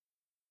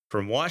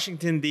From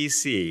Washington,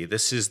 D.C.,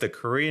 this is the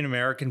Korean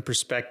American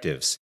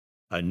Perspectives,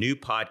 a new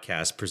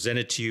podcast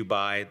presented to you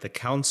by the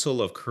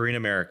Council of Korean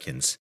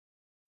Americans.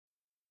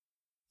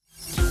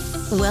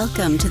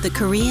 Welcome to the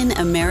Korean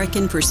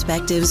American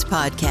Perspectives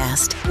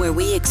podcast, where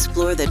we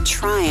explore the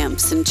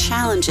triumphs and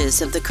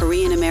challenges of the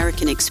Korean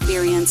American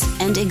experience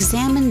and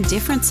examine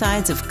different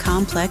sides of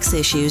complex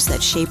issues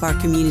that shape our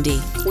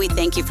community. We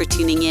thank you for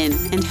tuning in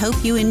and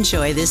hope you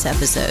enjoy this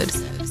episode.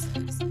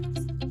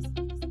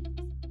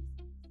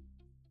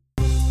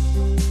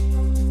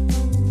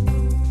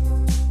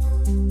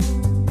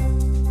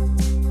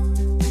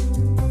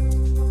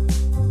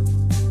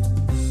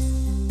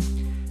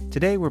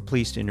 Today, we're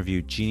pleased to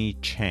interview Jeannie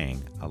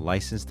Chang, a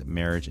licensed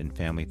marriage and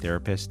family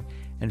therapist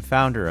and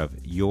founder of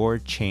Your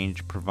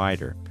Change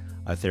Provider,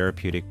 a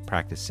therapeutic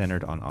practice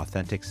centered on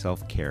authentic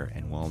self-care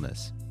and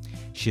wellness.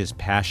 She is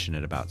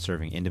passionate about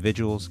serving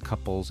individuals,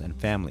 couples, and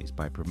families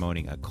by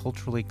promoting a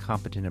culturally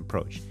competent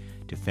approach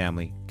to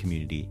family,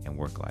 community, and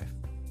work life.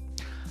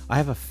 I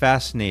have a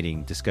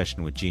fascinating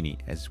discussion with Jeannie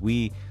as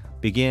we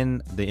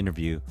begin the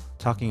interview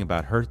talking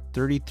about her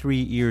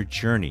 33-year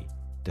journey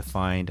to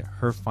find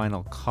her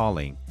final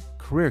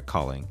career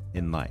calling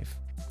in life.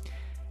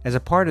 As a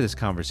part of this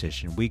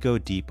conversation, we go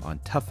deep on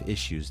tough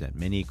issues that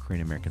many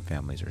Korean American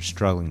families are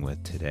struggling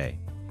with today: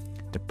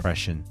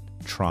 depression,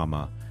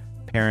 trauma,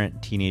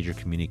 parent-teenager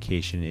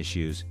communication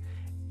issues,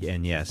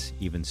 and yes,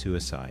 even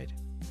suicide.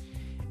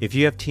 If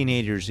you have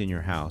teenagers in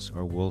your house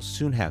or will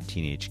soon have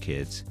teenage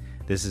kids,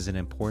 this is an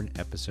important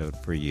episode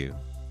for you.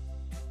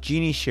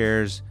 Jeannie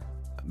shares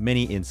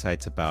many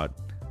insights about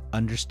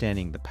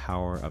understanding the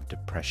power of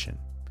depression.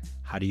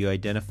 How do you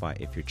identify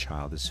if your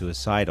child is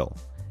suicidal,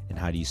 and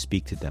how do you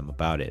speak to them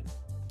about it?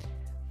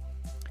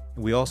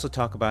 We also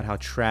talk about how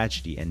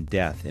tragedy and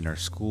death in our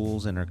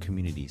schools and our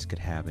communities could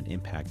have an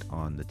impact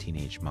on the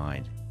teenage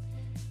mind.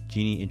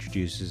 Jeannie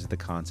introduces the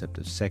concept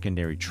of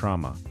secondary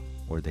trauma,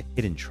 or the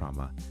hidden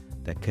trauma,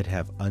 that could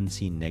have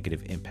unseen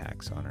negative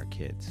impacts on our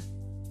kids.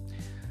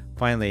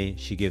 Finally,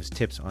 she gives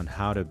tips on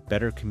how to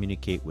better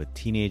communicate with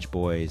teenage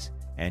boys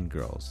and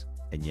girls.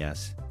 And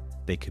yes,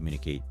 they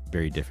communicate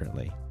very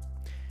differently.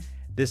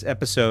 This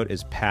episode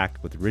is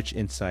packed with rich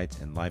insights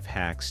and life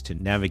hacks to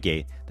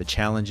navigate the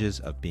challenges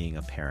of being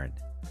a parent.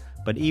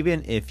 But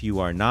even if you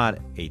are not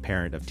a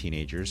parent of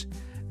teenagers,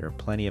 there are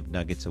plenty of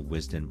nuggets of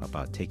wisdom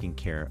about taking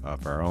care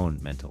of our own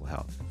mental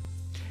health.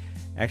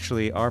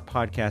 Actually, our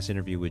podcast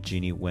interview with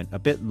Jeannie went a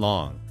bit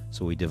long,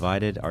 so we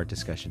divided our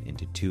discussion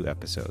into 2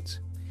 episodes.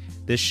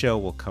 This show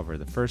will cover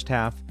the first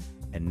half,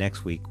 and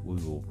next week we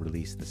will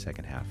release the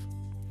second half.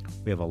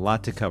 We have a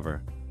lot to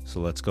cover, so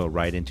let's go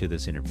right into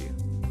this interview.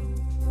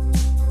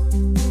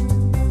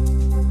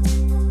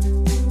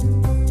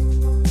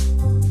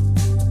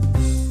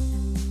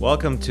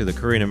 Welcome to the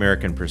Korean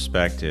American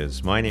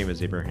Perspectives. My name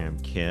is Abraham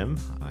Kim.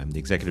 I'm the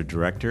Executive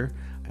Director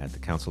at the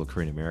Council of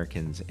Korean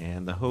Americans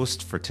and the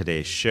host for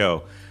today's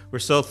show. We're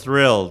so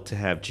thrilled to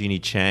have Jeannie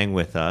Chang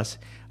with us.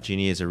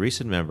 Jeannie is a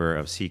recent member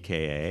of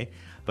CKA,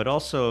 but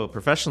also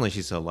professionally,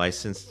 she's a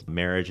licensed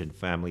marriage and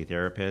family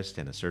therapist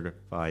and a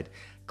certified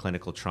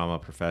clinical trauma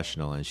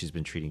professional. And she's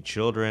been treating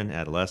children,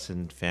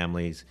 adolescent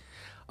families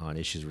on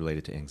issues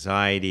related to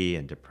anxiety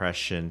and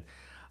depression,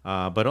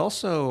 but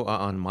also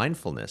on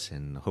mindfulness,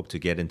 and hope to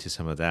get into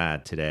some of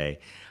that today.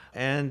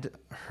 And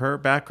her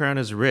background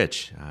is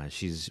rich.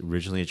 She's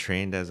originally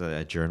trained as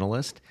a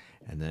journalist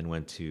and then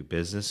went to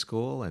business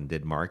school and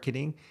did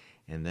marketing.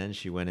 And then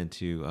she went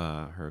into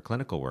her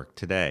clinical work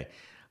today.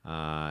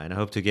 And I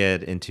hope to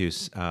get into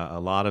a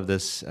lot of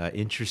this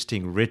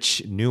interesting,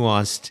 rich,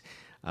 nuanced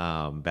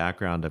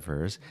background of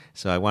hers.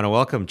 So I want to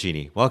welcome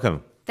Jeannie.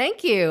 Welcome.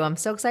 Thank you. I'm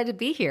so excited to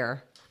be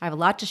here. I have a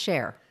lot to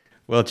share.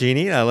 Well,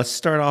 Jeannie, let's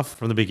start off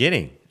from the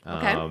beginning.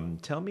 Okay.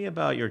 Tell me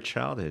about your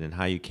childhood and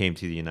how you came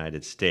to the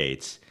United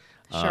States.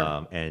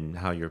 Sure. And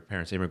how your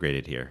parents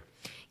immigrated here.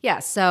 Yeah,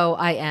 so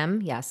I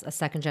am, yes, a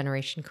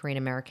second-generation Korean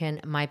American.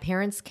 My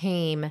parents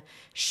came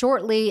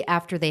shortly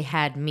after they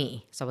had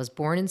me. So I was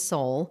born in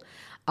Seoul,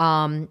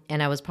 and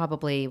I was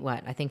probably,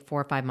 4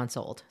 or 5 months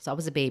old. So I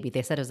was a baby.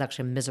 They said it was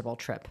actually a miserable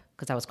trip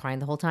because I was crying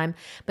the whole time.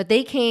 But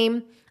they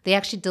came, they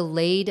actually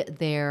delayed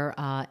their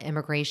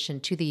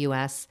immigration to the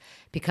U.S.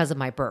 because of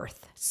my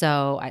birth.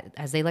 So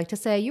as they like to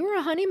say, you were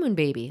a honeymoon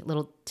baby,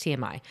 little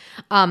TMI.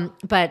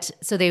 But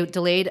so they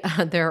delayed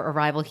their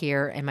arrival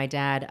here, and my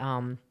dad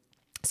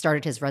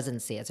started his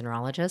residency as a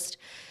neurologist.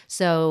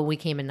 So we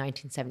came in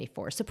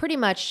 1974. So pretty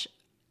much,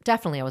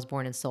 definitely I was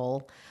born in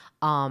Seoul,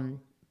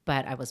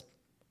 but I was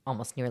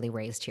almost nearly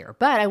raised here.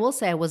 But I will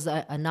say I was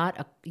not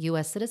a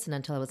U.S. citizen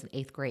until I was in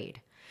 8th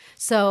grade.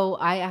 So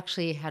I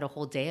actually had a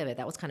whole day of it.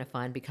 That was kind of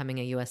fun, becoming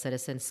a U.S.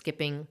 citizen,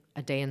 skipping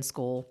a day in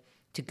school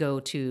to go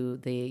to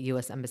the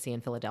U.S. Embassy in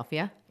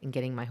Philadelphia and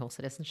getting my whole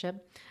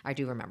citizenship. I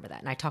do remember that,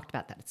 and I talked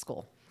about that at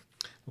school.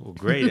 Well,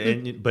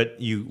 great.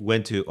 But you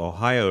went to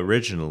Ohio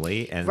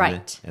originally, and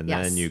right.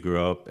 Then you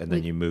grew up, and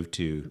then you moved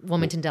to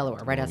Wilmington,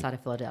 Delaware, right outside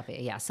of Philadelphia.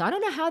 Yeah. So I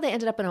don't know how they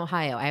ended up in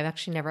Ohio. I've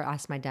actually never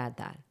asked my dad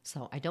that,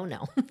 so I don't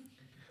know.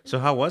 So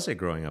how was it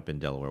growing up in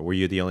Delaware? Were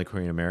you the only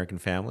Korean American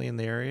family in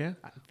the area?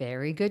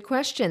 Very good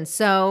question.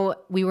 So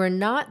we were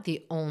not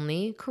the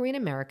only Korean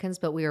Americans,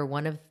 but we were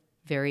one of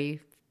very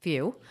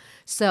few.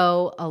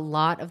 So a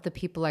lot of the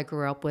people I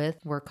grew up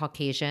with were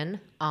Caucasian.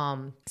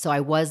 So I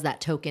was that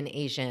token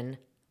Asian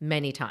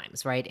many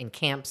times, right, in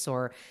camps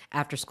or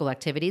after school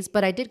activities.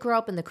 But I did grow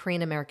up in the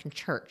Korean American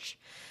church.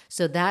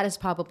 So that is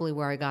probably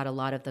where I got a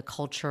lot of the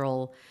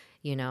cultural,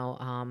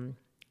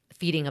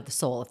 feeding of the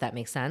soul, if that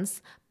makes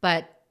sense.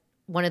 But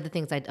one of the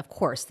things of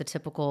course, the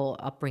typical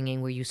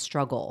upbringing where you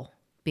struggle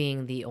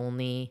being the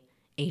only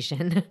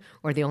Asian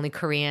or the only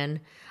Korean.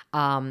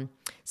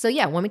 So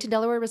yeah, Wilmington,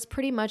 Delaware was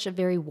pretty much a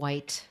very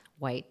white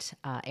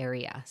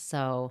area.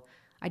 So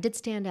I did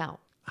stand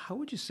out. How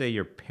would you say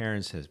your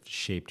parents have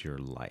shaped your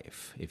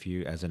life? If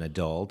you, as an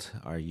adult,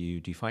 do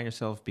you find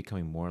yourself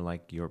becoming more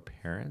like your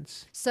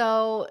parents?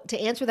 So to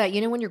answer that,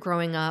 when you're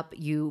growing up,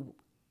 you're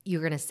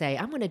going to say,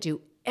 I'm going to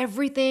do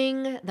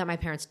everything that my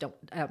parents don't,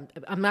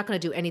 I'm not going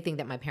to do anything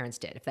that my parents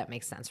did, if that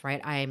makes sense,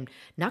 right? I'm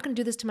not going to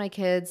do this to my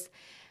kids.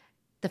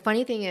 The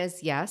funny thing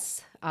is,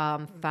 yes,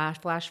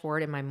 flash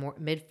forward in my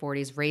mid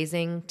 40s,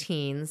 raising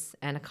teens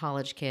and a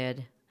college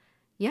kid.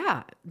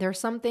 Yeah, there are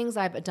some things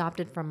I've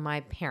adopted from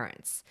my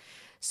parents.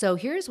 So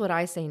here's what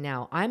I say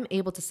now. I'm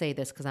able to say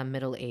this because I'm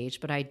middle-aged,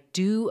 but I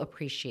do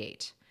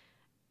appreciate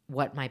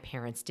what my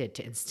parents did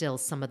to instill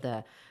some of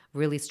the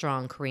really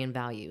strong Korean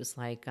values,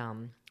 like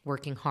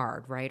working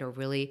hard, right? Or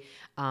really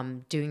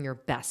doing your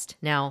best.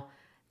 Now,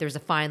 there's a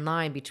fine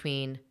line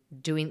between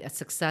being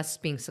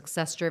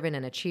success-driven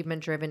and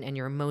achievement-driven and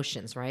your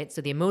emotions, right?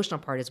 So the emotional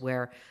part is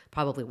where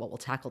probably what we'll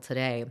tackle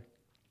today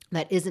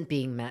that isn't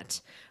being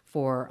met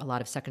for a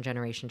lot of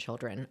second-generation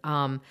children.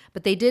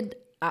 But they did,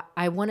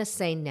 I want to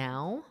say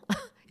now,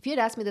 if you had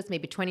asked me this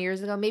maybe 20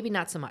 years ago, maybe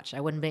not so much.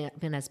 I wouldn't have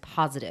been as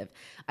positive.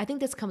 I think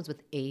this comes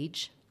with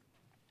age.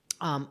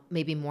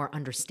 Maybe more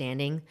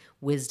understanding,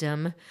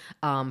 wisdom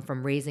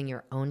from raising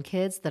your own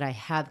kids that I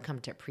have come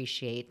to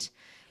appreciate.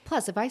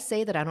 Plus, if I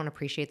say that I don't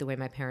appreciate the way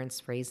my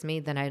parents raised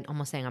me, then I'm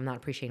almost saying I'm not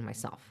appreciating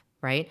myself,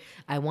 right?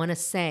 I want to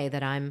say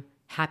that I'm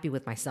happy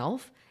with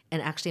myself, and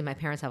actually my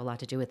parents have a lot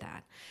to do with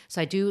that. So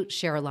I do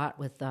share a lot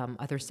with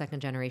other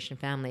second-generation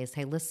families.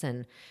 Hey,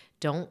 listen,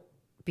 don't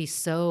be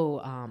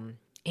so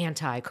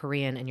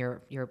anti-Korean and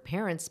your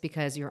parents,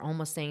 because you're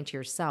almost saying to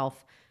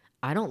yourself,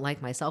 I don't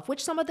like myself,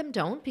 which some of them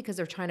don't because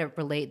they're trying to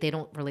relate. They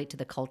don't relate to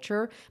the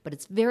culture, but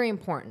it's very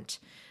important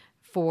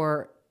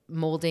for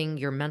molding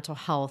your mental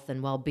health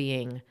and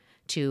well-being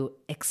to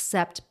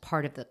accept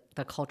part of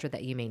the culture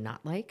that you may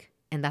not like.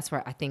 And that's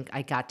where I think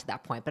I got to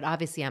that point. But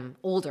obviously I'm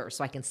older,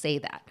 so I can say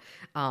that.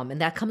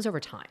 And that comes over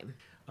time.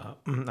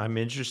 I'm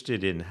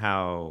interested in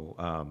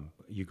how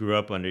you grew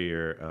up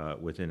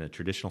within a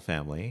traditional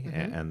family,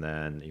 Mm-hmm. and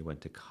then you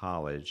went to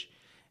college,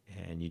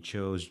 and you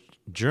chose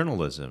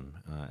journalism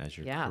as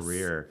your Yes.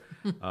 career.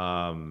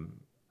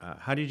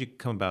 How did you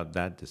come about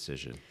that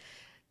decision?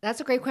 That's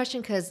a great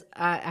question because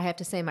I have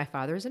to say my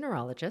father is a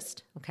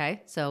neurologist,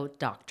 okay? So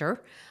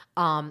doctor.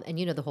 And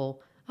the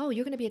whole, oh,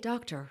 you're going to be a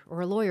doctor or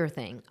a lawyer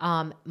thing.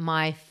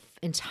 My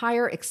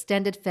entire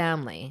extended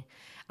family,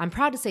 I'm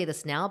proud to say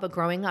this now, but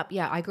growing up,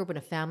 yeah, I grew up in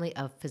a family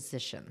of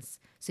physicians.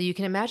 So you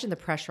can imagine the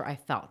pressure I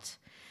felt.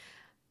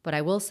 But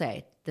I will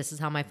say, this is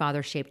how my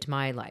father shaped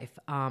my life.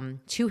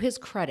 To his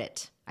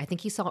credit, I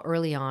think he saw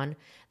early on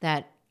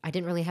that I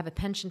didn't really have a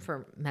penchant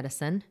for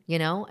medicine,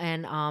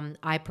 and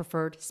I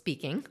preferred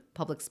speaking,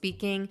 public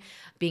speaking,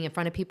 being in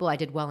front of people. I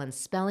did well in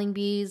spelling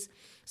bees,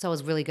 so I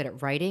was really good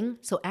at writing.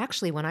 So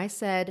actually, when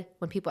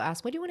people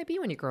ask, what do you want to be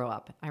when you grow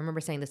up? I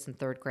remember saying this in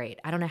third grade.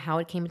 I don't know how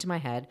it came into my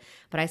head,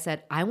 but I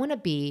said, I want to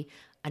be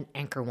an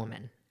anchor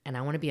woman. And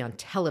I want to be on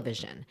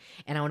television,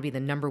 and I want to be the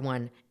number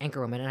one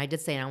anchor woman. And I did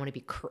say, I want to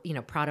be,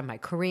 proud of my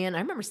Korean. I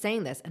remember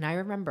saying this, and I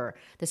remember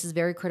this is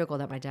very critical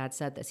that my dad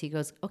said this. He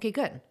goes, okay,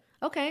 good.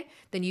 Okay,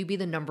 then you be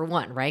the number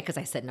one, right? Because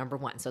I said number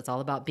one, so it's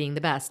all about being the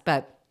best.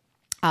 But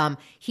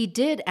he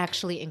did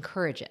actually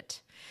encourage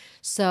it.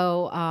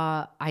 So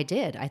I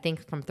did. I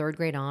think from third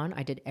grade on,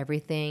 I did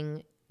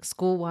everything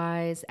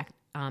school-wise,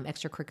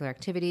 extracurricular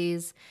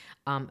activities.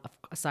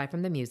 Aside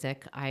from the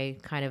music, I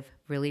kind of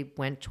really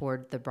went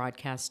toward the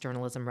broadcast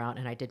journalism route,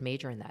 and I did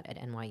major in that at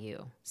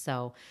NYU.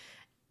 So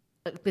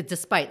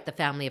despite the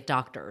family of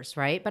doctors,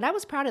 right? But I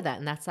was proud of that,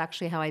 and that's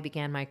actually how I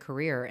began my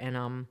career.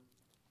 And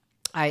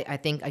I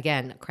think,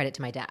 again, credit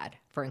to my dad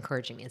for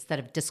encouraging me instead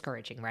of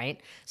discouraging, right?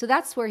 So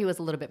that's where he was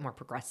a little bit more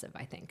progressive,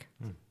 I think.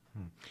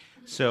 Mm-hmm.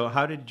 So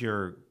how did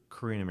your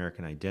Korean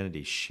American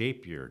identity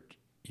shape your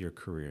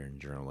career in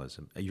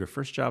journalism? Your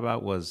first job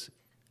out was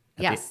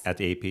at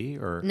the AP,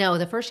 or? No,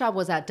 the first job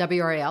was at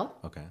WRAL.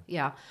 Okay.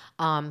 Yeah,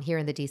 here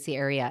in the DC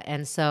area.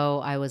 And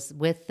so I was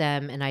with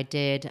them, and I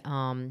did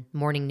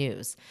morning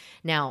news.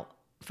 Now,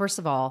 first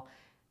of all,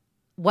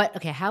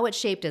 how it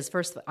shaped is,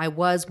 first, I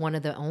was one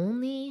of the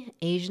only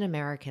Asian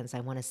Americans, I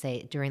want to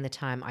say, during the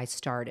time I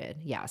started.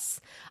 Yes.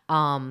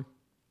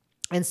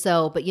 And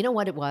so, but you know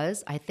what it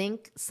was? I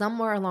think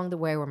somewhere along the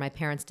way where my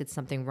parents did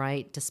something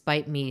right,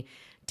 despite me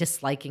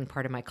disliking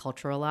part of my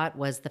culture a lot,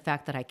 was the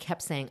fact that I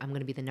kept saying, I'm going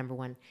to be the number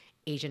one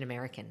Asian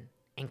American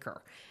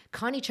anchor.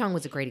 Connie Chung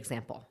was a great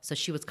example. So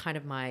she was kind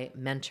of my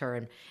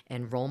mentor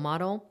and role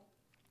model,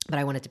 but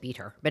I wanted to beat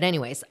her. But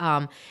anyways,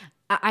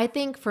 I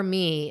think for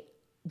me,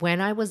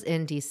 when I was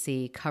in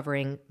DC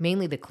covering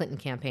mainly the Clinton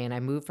campaign, I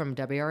moved from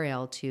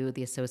WRAL to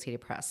the Associated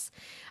Press.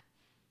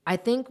 I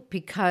think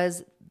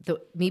because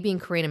me being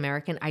Korean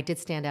American, I did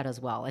stand out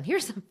as well. And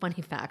here's a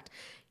funny fact.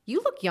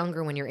 You look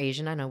younger when you're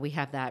Asian. I know we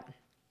have that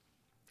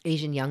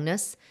Asian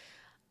youngness.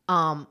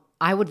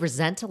 I would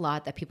resent a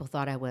lot that people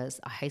thought I was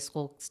a high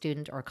school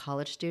student or a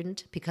college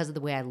student because of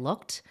the way I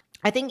looked.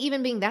 I think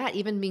even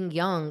being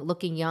young,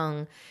 looking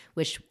young,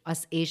 which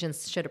us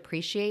Asians should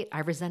appreciate, I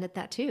resented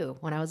that too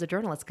when I was a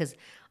journalist because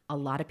a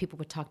lot of people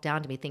would talk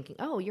down to me thinking,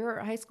 oh, you're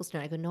a high school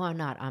student. I go, no, I'm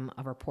not. I'm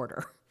a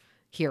reporter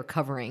here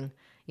covering,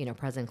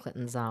 President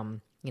Clinton's,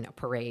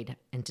 parade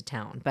into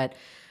town. But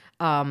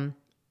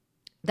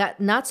that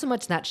not so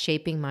much that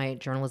shaping my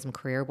journalism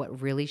career.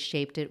 What really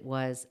shaped it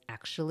was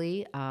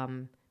actually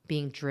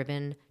being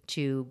driven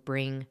to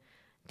bring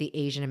the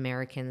Asian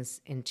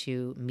Americans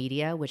into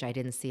media, which I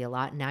didn't see a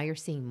lot. Now you're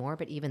seeing more,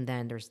 but even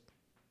then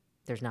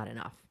there's not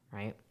enough,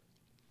 right?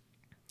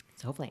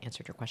 So hopefully I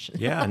answered your question.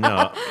 Yeah,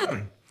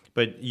 no.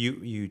 But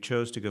you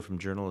chose to go from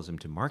journalism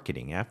to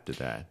marketing after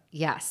that.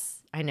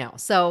 Yes, I know.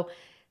 So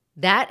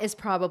that is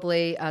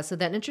probably, so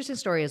that interesting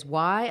story is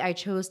why I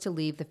chose to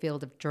leave the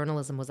field of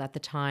journalism was at the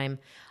time.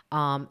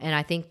 And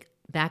I think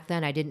back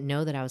then I didn't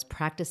know that I was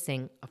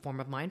practicing a form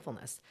of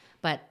mindfulness,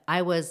 but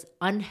I was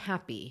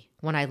unhappy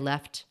when I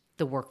left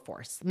the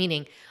workforce,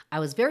 meaning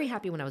I was very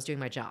happy when I was doing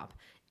my job.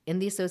 In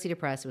the Associated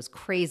Press, it was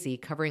crazy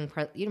covering,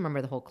 you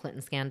remember the whole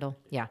Clinton scandal?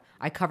 Yeah,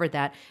 I covered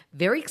that.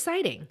 Very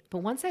exciting. But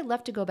once I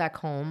left to go back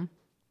home,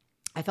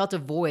 I felt a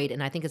void,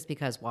 and I think it's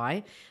because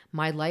why?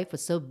 My life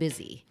was so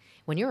busy.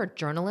 When you're a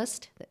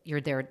journalist,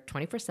 you're there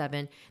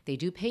 24/7. They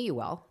do pay you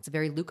well. It's a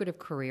very lucrative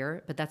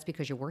career, but that's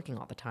because you're working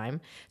all the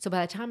time. So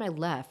by the time I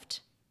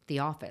left the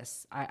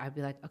office, I'd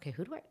be like, okay,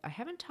 I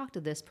haven't talked to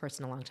this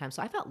person in a long time.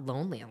 So I felt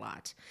lonely a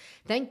lot.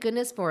 Thank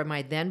goodness for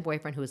my then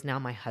boyfriend, who is now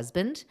my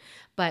husband.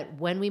 But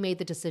when we made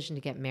the decision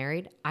to get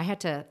married, I had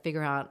to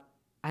figure out,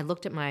 I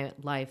looked at my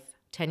life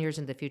 10 years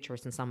into the future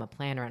since I'm a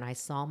planner, and I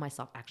saw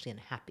myself actually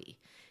unhappy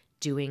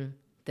doing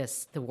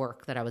the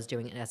work that I was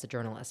doing as a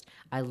journalist.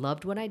 I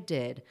loved what I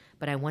did,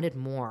 but I wanted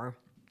more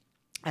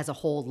as a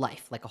whole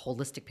life, like a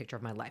holistic picture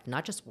of my life,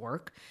 not just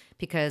work,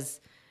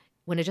 because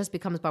when it just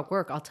becomes about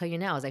work, I'll tell you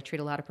now, as I treat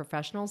a lot of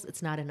professionals,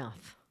 it's not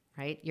enough,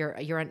 right?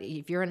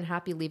 If you're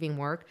unhappy leaving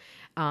work,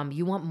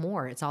 you want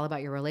more. It's all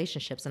about your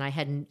relationships.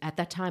 And at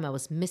that time, I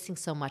was missing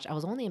so much. I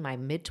was only in my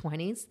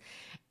mid-20s,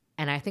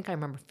 and I think I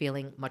remember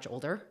feeling much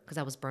older because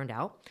I was burned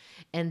out,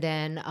 and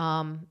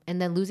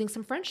then losing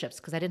some friendships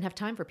because I didn't have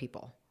time for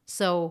people.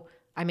 So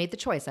I made the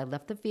choice. I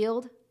left the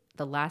field.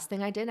 The last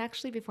thing I did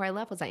actually before I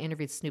left was I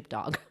interviewed Snoop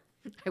Dogg.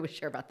 I was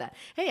sure about that.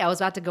 Hey, I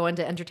was about to go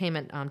into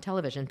entertainment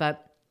television,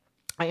 but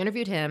I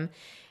interviewed him,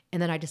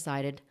 and then I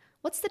decided,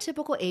 what's the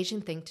typical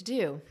Asian thing to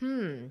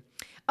do?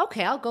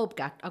 Okay, I'll go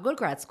to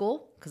grad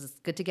school because it's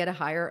good to get a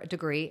higher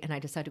degree, and I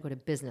decided to go to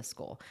business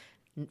school.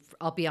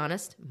 I'll be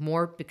honest,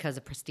 more because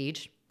of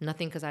prestige,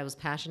 nothing because I was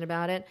passionate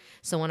about it.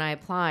 So when I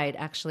applied,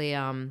 actually,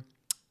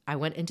 I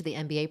went into the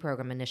MBA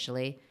program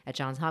initially at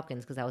Johns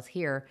Hopkins because I was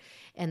here,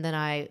 and then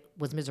I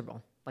was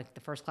miserable. Like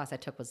the first class I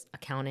took was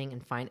accounting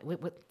and finance,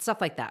 stuff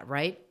like that,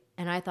 right?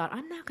 And I thought,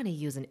 I'm not going to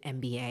use an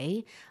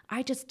MBA.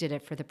 I just did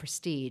it for the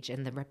prestige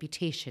and the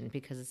reputation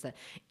because it's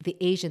the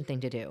Asian thing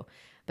to do.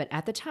 But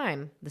at the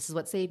time, this is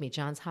what saved me.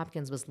 Johns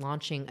Hopkins was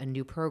launching a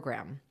new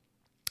program,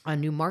 a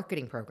new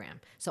marketing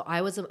program. So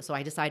I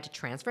decided to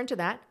transfer into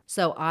that.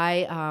 So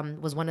I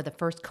was one of the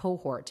first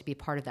cohort to be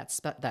part of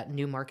that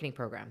new marketing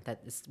program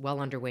that is well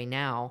underway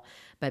now.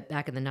 But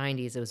back in the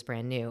 90s, it was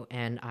brand new.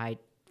 And I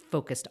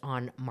focused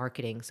on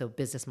marketing, so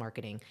business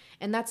marketing.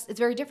 And it's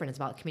very different. It's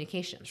about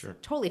communications. Sure.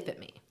 Totally fit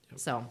me. Yep.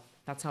 So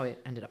that's how it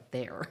ended up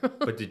there.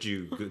 But did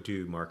you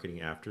do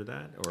marketing after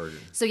that?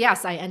 So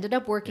yes, I ended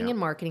up working in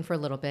marketing for a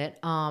little bit.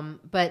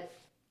 But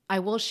I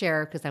will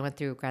share, because I went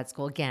through grad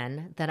school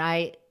again, that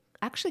I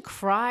actually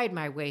cried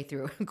my way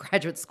through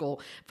graduate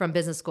school from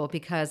business school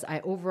because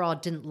I overall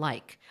didn't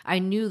I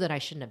knew that I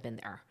shouldn't have been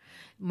there.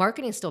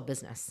 Marketing is still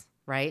business,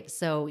 right?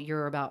 So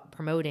you're about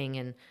promoting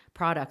and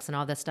products and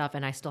all this stuff.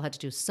 And I still had to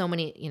do so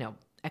many,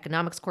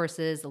 economics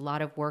courses, a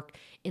lot of work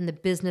in the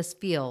business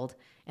field.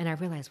 And I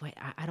realized, wait,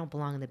 I don't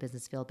belong in the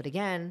business field. But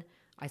again,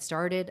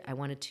 I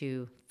wanted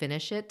to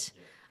finish it.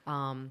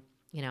 I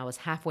was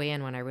halfway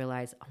in when I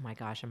realized, oh my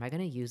gosh, am I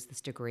going to use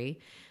this degree?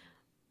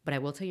 But I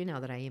will tell you now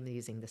that I am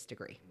using this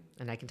degree,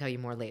 and I can tell you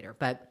more later.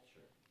 But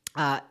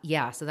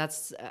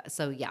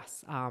so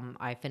yes,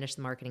 I finished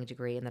the marketing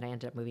degree, and then I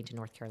ended up moving to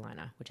North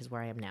Carolina, which is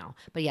where I am now.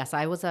 But yes,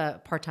 I was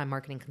a part-time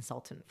marketing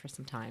consultant for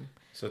some time.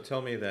 So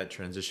tell me that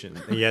transition.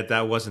 Yet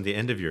that wasn't the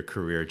end of your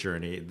career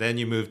journey. Then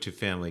you moved to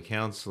family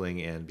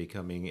counseling and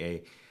becoming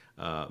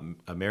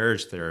a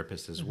marriage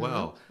therapist as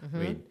well. Mm-hmm. I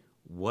mean,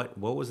 what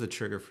was the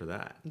trigger for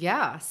that?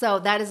 Yeah, so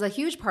that is a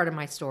huge part of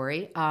my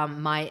story.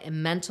 My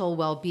mental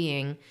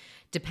well-being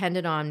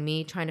depended on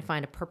me trying to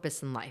find a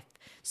purpose in life.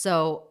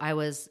 So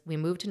we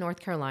moved to North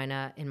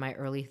Carolina in my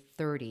early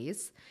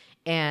 30s.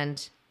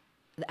 And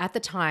at the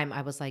time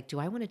I was like, do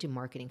I want to do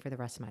marketing for the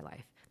rest of my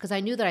life? Because I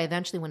knew that I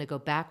eventually want to go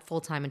back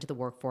full time into the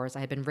workforce.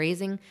 I had been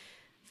raising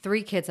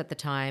 3 kids at the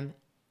time,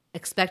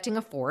 expecting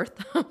a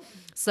 4th.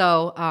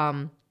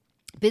 So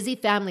busy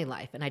family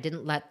life. And I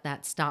didn't let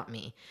that stop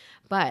me.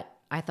 But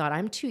I thought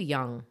I'm too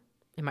young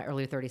in my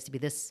early 30s to be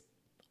this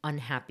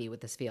unhappy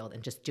with this field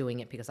and just doing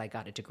it because I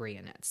got a degree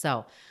in it.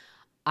 So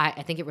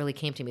I think it really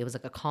came to me. It was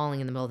like a calling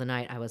in the middle of the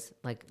night. I was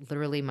like,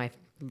 literally my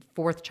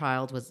 4th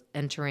child was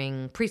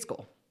entering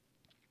preschool.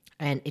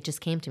 And it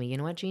just came to me, you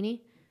know what,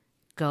 Jeannie?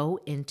 Go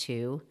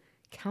into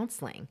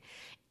counseling.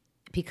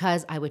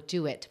 Because I would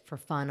do it for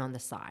fun on the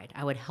side.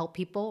 I would help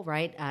people,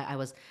 right? I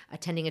was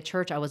attending a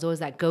church. I was always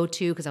that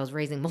go-to because I was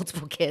raising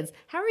multiple kids.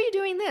 How are you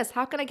doing this?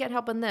 How can I get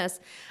help in this?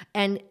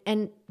 And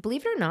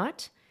believe it or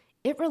not,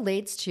 it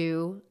relates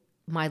to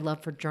my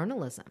love for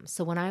journalism.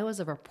 So when I was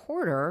a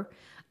reporter,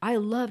 I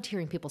loved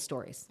hearing people's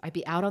stories. I'd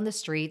be out on the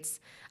streets,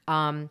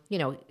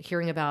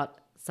 hearing about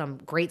some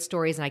great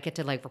stories, and I get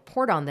to like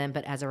report on them.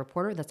 But as a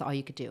reporter, that's all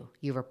you could do.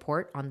 You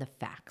report on the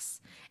facts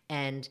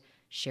and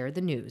share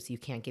the news. You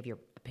can't give your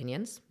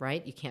opinions,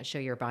 right? You can't show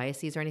your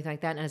biases or anything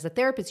like that. And as a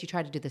therapist, you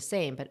try to do the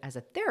same. But as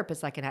a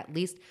therapist, I can at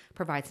least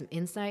provide some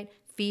insight,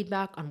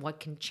 feedback on what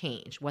can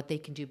change, what they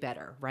can do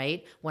better,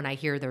 right? When I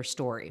hear their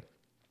story.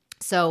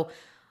 So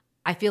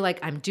I feel like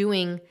I'm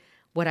doing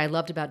what I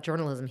loved about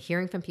journalism,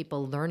 hearing from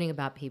people, learning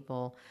about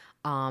people,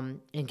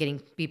 and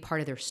be part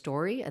of their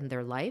story and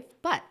their life.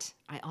 But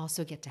I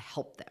also get to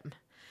help them.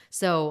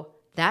 So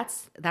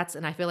that's,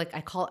 and I feel like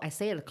I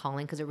say it a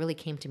calling because it really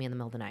came to me in the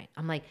middle of the night.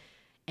 I'm like,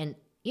 and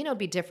it'd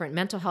be different.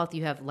 Mental health,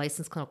 you have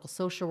licensed clinical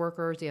social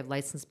workers, you have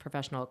licensed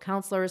professional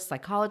counselors,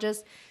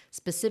 psychologists.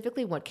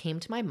 Specifically, what came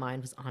to my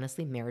mind was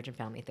honestly marriage and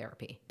family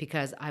therapy,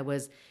 because I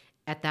was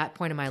at that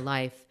point in my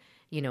life,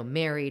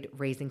 married,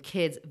 raising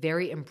kids,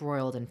 very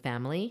embroiled in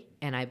family.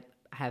 And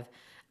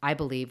I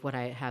believe what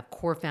I have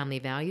core family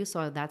values.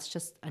 So that's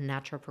just a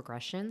natural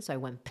progression. So I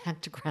went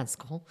back to grad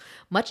school,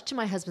 much to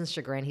my husband's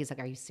chagrin. He's like,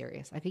 are you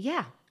serious? I go,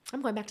 yeah,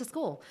 I'm going back to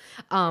school.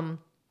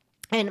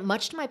 And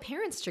much to my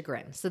parents'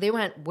 chagrin. So they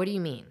went, what do you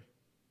mean?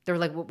 They were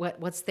like,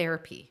 what's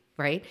therapy,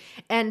 right?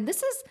 And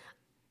this is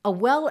a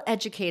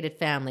well-educated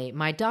family.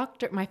 My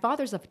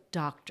father's a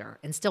doctor,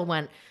 and still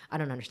went, I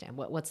don't understand.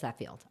 What's that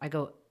field? I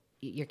go,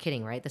 you're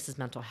kidding, right? This is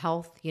mental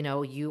health.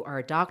 You are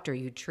a doctor.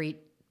 You treat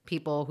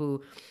people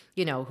who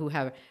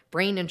have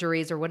brain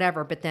injuries or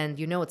whatever, but then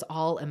it's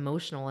all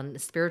emotional and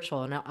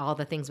spiritual and all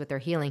the things with their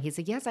healing. He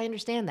said, yes, I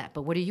understand that,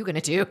 but what are you going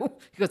to do?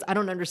 He goes, I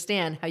don't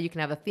understand how you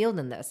can have a field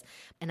in this.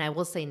 And I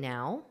will say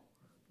now,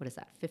 what is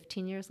that,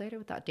 15 years later,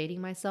 without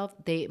dating myself,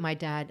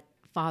 my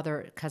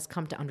father has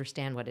come to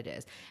understand what it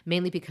is,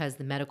 mainly because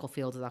the medical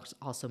field is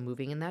also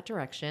moving in that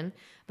direction,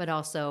 but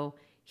also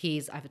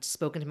I've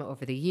spoken to him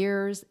over the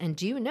years. And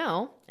do you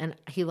know, and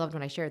he loved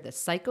when I shared this,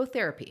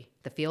 psychotherapy,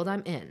 the field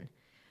I'm in,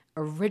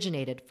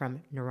 originated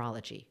from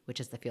neurology, which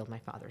is the field my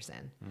father's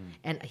in.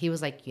 And he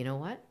was like, you know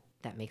what?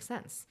 That makes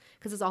sense,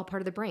 because it's all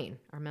part of the brain,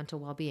 our mental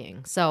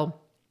well-being. So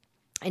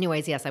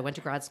anyways, yes, I went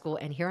to grad school,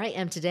 and here I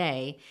am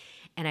today.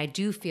 And I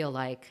do feel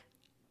like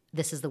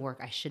this is the work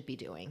I should be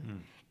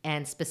doing,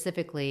 and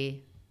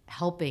specifically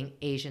helping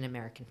Asian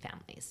American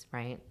families,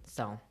 right?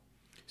 So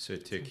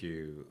it took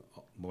you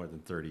more than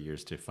 30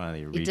 years to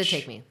finally reach. It did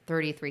take me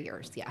 33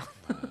 years, yeah.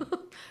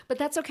 But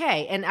that's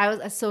okay. And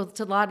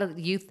to a lot of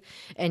youth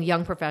and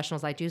young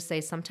professionals, I do say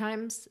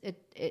sometimes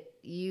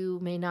you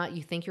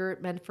think you're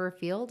meant for a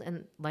field,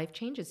 and life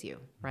changes you,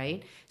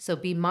 right? So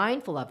be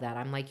mindful of that.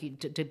 I'm like,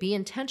 to be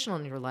intentional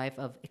in your life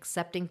of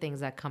accepting things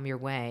that come your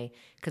way,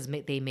 because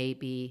they may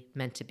be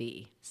meant to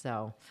be.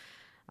 So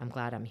I'm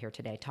glad I'm here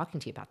today talking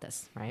to you about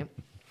this, right?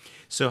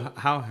 So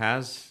how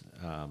has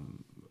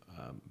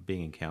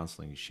being in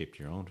counseling shaped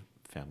your own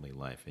family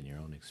life and your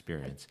own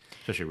experience,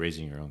 especially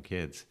raising your own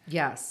kids?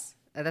 Yes,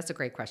 that's a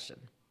great question.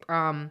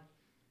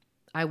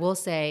 I will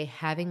say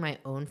having my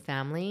own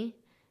family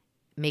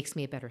makes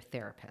me a better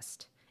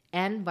therapist,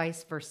 and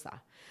vice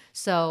versa.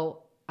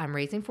 So I'm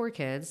raising 4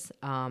 kids,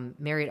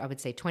 married, I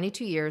would say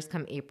 22 years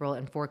come April,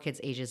 and 4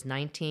 kids ages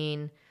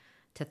 19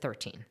 to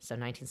 13. So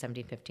 19,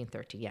 17, 15,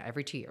 13. Yeah,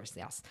 every 2 years.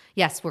 Yes.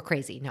 Yes, we're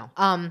crazy.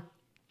 No.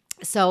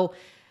 So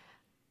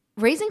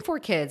raising 4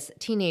 kids,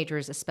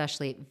 teenagers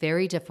especially,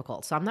 very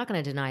difficult. So I'm not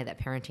going to deny that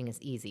parenting is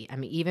easy. I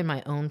mean, even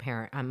my own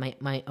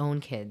my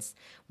own kids,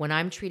 when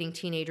I'm treating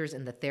teenagers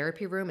in the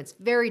therapy room, it's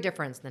very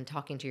different than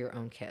talking to your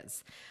own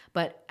kids.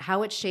 But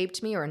how it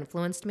shaped me or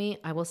influenced me,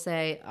 I will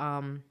say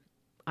I'm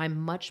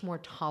much more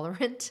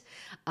tolerant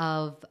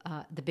of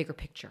the bigger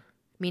picture.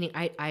 Meaning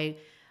and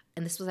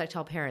this is what I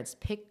tell parents,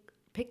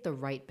 pick the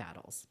right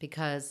battles,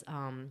 because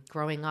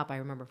growing up, I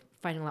remember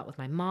fighting a lot with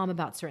my mom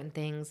about certain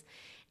things.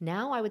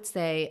 Now I would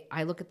say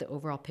I look at the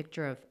overall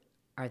picture of,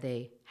 are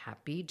they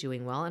happy,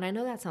 doing well? And I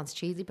know that sounds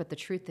cheesy, but the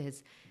truth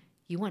is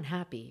you want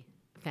happy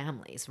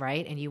families,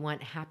 right? And you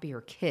want happier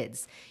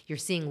kids. You're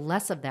seeing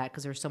less of that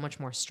because there's so much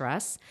more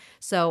stress.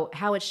 So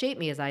how it shaped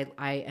me is I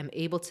am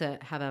able to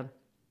have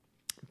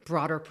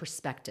broader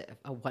perspective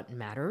of what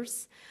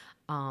matters.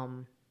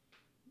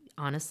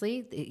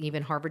 Honestly,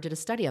 even Harvard did a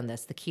study on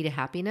this, the key to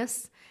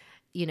happiness.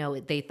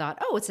 They thought,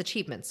 oh, it's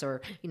achievements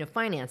or,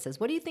 finances.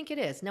 What do you think it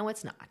is? No,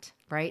 it's not,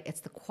 right? It's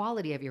the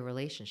quality of your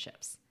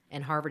relationships.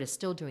 And Harvard is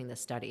still doing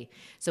this study.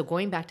 So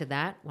going back to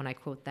that, when I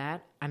quote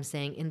that, I'm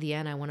saying in the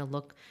end, I want to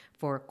look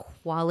for a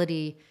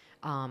quality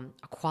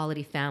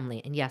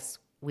family. And yes,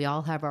 we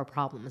all have our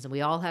problems and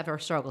we all have our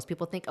struggles.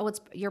 People think, oh,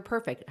 you're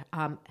perfect.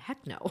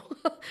 Heck no,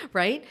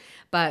 right?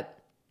 But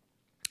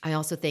I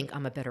also think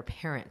I'm a better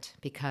parent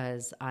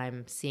because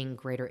I'm seeing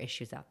greater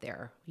issues out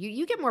there.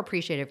 You get more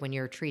appreciative when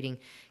you're treating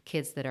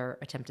kids that are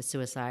attempted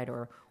suicide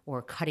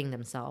or cutting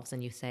themselves,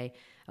 and you say,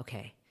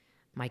 okay,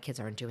 my kids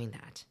aren't doing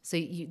that. So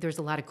there's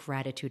a lot of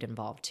gratitude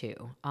involved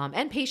too,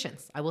 and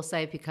patience. I will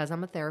say, because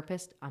I'm a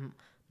therapist, I'm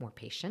more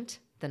patient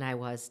than I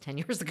was 10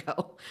 years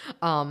ago.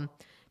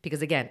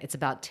 Because again, it's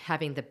about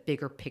having the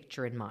bigger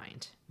picture in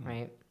mind,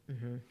 right?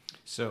 Mm-hmm.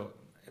 So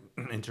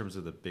in terms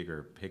of the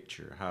bigger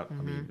picture,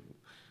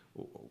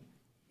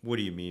 what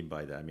do you mean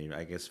by that? I mean,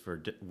 I guess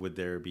would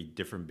there be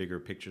different bigger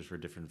pictures for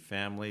different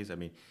families? I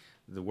mean,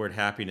 the word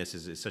happiness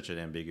is such an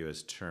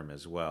ambiguous term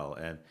as well.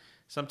 And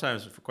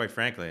sometimes, quite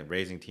frankly,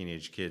 raising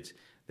teenage kids,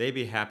 they'd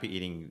be happy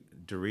eating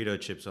Dorito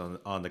chips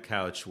on the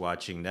couch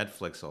watching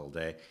Netflix all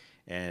day.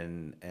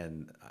 And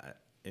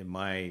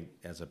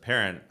as a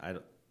parent,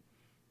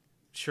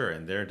 sure,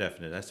 and their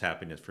definition, that's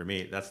happiness. For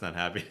me, that's not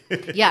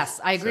happiness. Yes,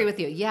 I agree with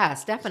you.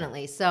 Yes,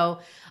 definitely. So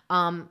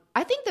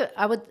I think that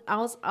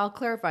I'll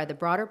clarify the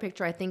broader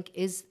picture. I think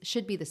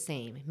should be the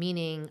same,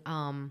 meaning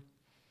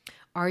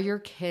are your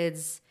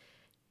kids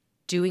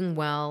doing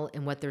well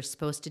in what they're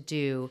supposed to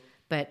do,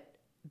 but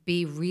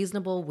be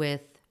reasonable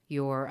with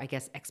your, I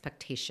guess,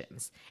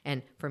 expectations.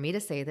 And for me to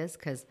say this,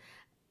 because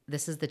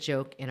this is the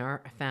joke in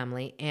our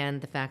family, and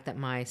the fact that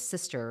my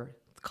sister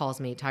calls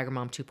me Tiger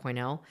Mom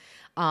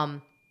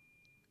 2.0,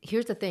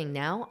 here's the thing.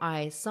 Now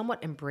I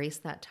somewhat embrace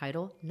that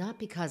title, not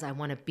because I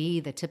want to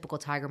be the typical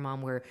Tiger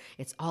Mom where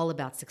it's all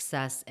about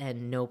success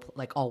and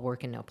all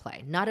work and no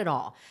play. Not at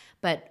all.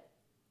 But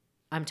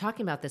I'm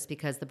talking about this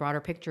because the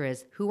broader picture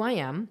is who I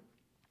am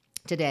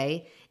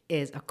today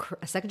is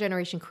a second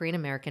generation Korean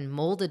American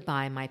molded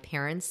by my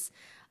parents'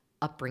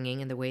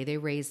 upbringing and the way they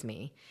raised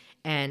me.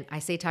 And I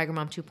say Tiger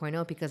Mom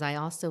 2.0 because I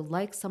also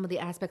like some of the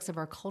aspects of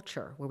our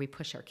culture where we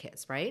push our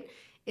kids, right?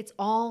 It's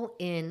all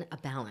in a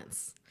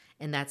balance.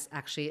 And that's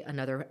actually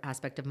another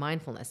aspect of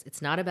mindfulness.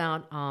 It's not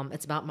about,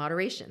 it's about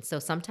moderation. So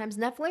sometimes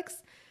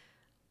Netflix,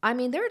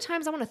 there are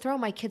times I want to throw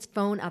my kid's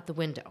phone out the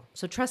window.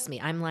 So trust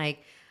me, I'm like,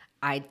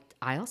 I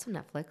also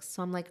Netflix.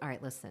 So I'm like, all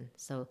right, listen.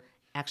 So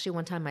actually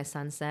one time my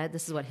son said,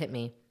 this is what hit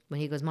me when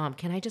he goes, Mom,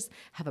 can I just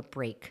have a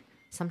break?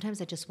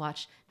 Sometimes I just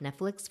watch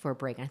Netflix for a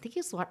break. And I think he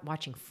was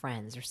watching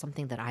Friends or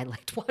something that I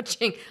liked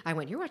watching. I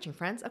went, you're watching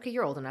Friends? Okay,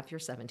 you're old enough. You're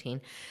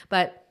 17.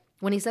 But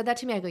when he said that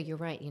to me, I go, you're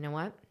right. You know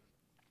what?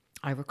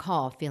 I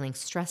recall feeling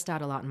stressed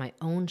out a lot in my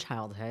own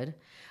childhood,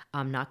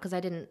 not because I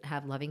didn't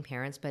have loving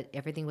parents, but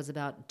everything was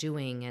about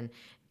doing and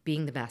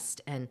being the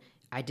best. And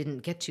I didn't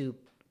get to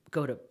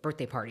go to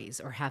birthday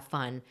parties or have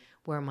fun,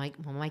 where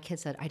my kid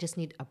said, I just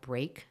need a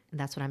break. And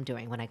that's what I'm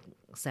doing. When I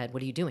said,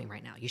 what are you doing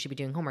right now? You should be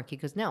doing homework. He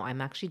goes, no,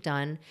 I'm actually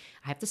done.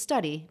 I have to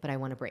study, but I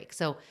want a break.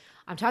 So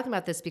I'm talking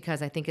about this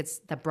because I think it's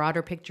the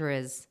broader picture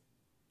is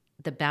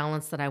the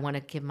balance that I want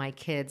to give my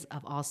kids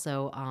of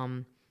also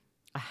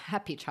a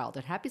happy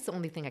childhood. Happy is the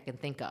only thing I can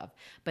think of.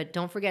 But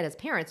don't forget, as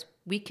parents,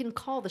 we can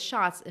call the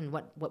shots in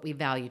what we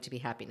value to be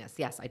happiness.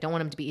 Yes, I don't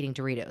want him to be eating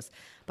Doritos,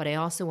 but I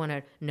also want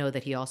to know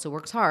that he also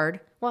works hard.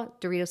 Well,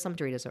 some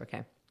Doritos are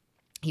okay.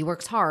 He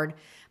works hard,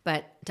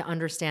 but to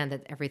understand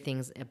that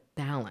everything's a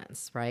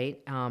balance, right?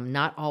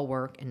 Not all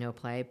work and no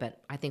play,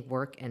 but I think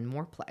work and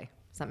more play.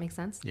 Does that make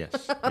sense?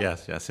 Yes,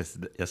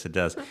 yes, it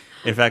does.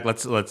 In fact,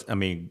 let's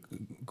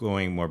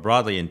going more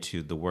broadly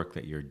into the work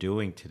that you're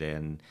doing today,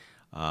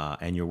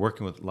 and you're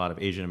working with a lot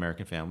of Asian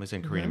American families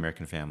and Korean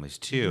American families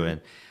too.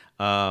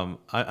 And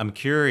I'm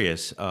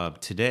curious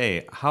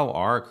today, how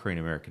are Korean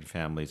American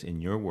families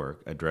in your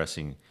work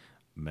addressing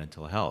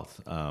mental health,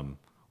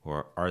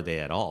 or are they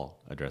at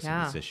all addressing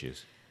these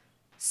issues?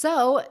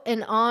 So,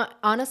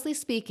 honestly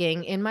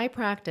speaking, in my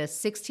practice,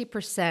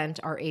 60%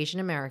 are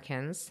Asian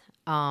Americans,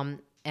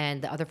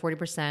 and the other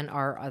 40%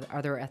 are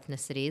other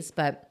ethnicities.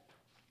 But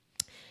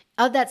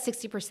of that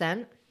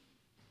 60%,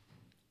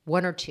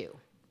 one or two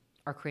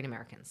are Korean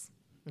Americans.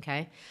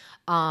 Okay.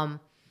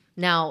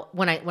 Now,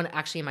 when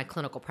actually in my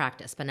clinical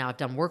practice, but now I've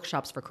done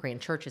workshops for Korean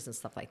churches and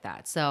stuff like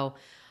that. So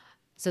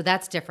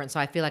that's different. So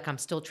I feel like I'm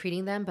still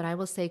treating them, but I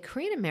will say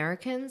Korean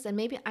Americans, and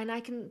I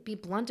can be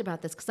blunt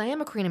about this because I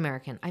am a Korean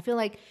American. I feel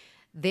like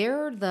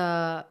they're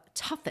the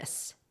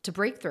toughest to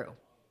break through.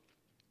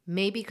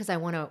 Maybe because I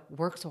want to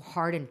work so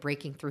hard in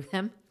breaking through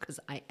them because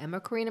I am a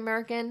Korean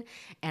American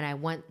and I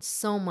want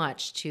so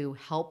much to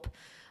help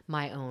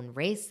my own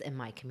race and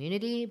my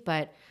community.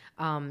 But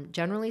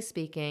generally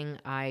speaking,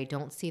 I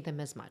don't see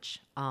them as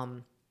much.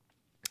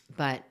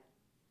 But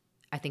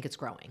I think it's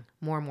growing.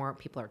 More and more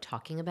people are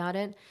talking about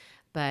it.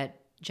 But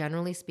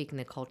generally speaking,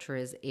 the culture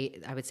is,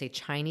 I would say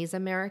Chinese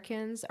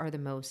Americans are the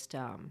most,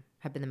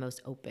 have been the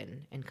most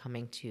open in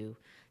coming to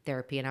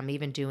therapy. And I'm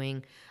even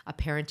doing a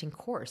parenting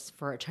course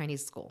for a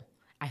Chinese school.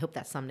 I hope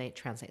that someday it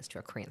translates to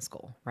a Korean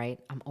school, right?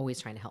 I'm always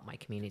trying to help my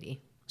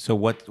community. So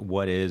what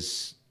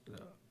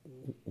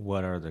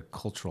are the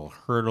cultural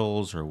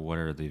hurdles, or what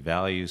are the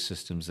value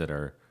systems that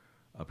are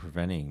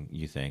preventing,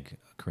 you think,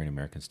 Korean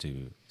Americans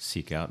to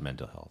seek out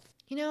mental health?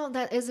 You know,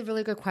 that is a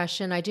really good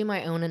question. I do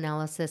my own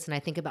analysis and I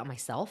think about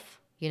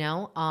myself, you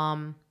know.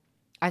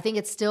 I think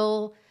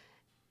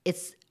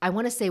I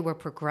want to say we're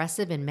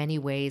progressive in many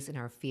ways in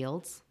our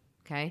fields,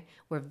 okay?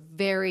 We're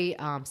very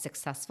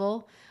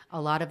successful.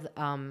 A lot of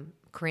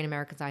Korean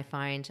Americans I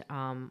find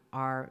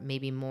are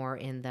maybe more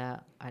in the,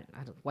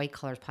 white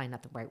collar is probably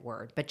not the right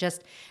word, but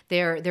just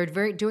they're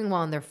very doing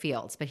well in their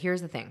fields. But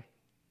here's the thing.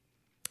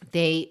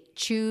 They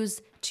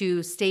choose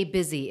to stay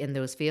busy in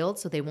those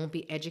fields, so they won't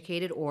be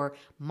educated or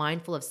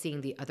mindful of seeing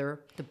the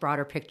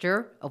broader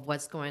picture of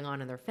what's going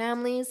on in their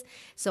families.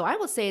 So I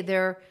will say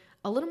they're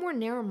a little more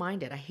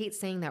narrow-minded. I hate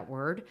saying that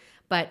word,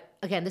 but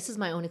again, this is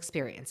my own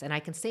experience, and I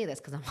can say this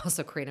because I'm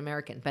also Korean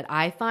American. But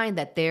I find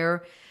that they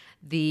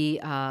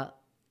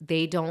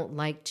don't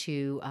like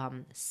to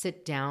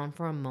sit down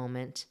for a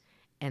moment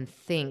and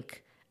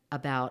think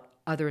about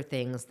other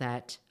things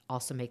that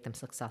also make them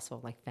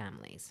successful, like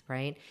families,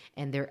 right?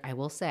 And I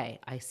will say,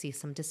 I see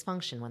some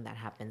dysfunction when that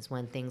happens,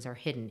 when things are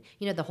hidden.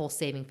 You know, the whole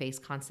saving face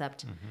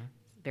concept,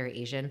 very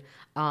Asian.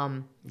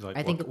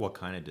 I think what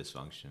kind of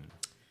dysfunction?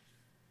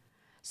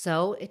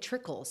 So it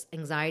trickles.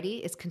 Anxiety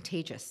is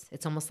contagious.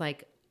 It's almost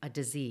like a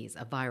disease,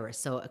 a virus.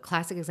 So a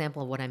classic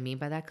example of what I mean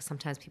by that, because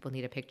sometimes people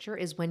need a picture,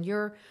 is when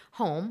you're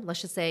home,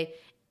 let's just say,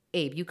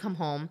 Abe, you come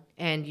home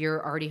and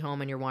you're already home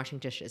and you're washing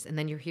dishes, and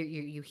then you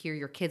hear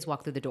your kids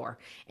walk through the door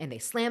and they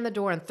slam the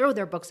door and throw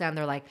their books down.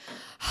 They're like,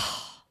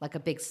 like a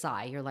big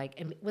sigh. You're like,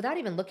 and without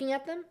even looking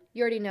at them,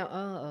 you already know,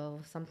 oh,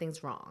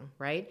 something's wrong,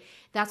 right?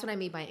 That's what I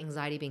mean by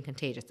anxiety being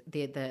contagious.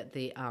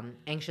 The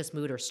anxious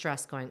mood or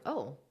stress going,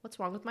 oh, what's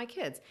wrong with my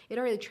kids? It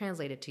already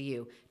translated to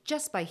you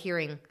just by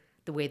hearing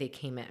the way they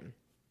came in.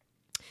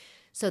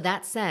 So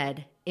that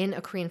said, in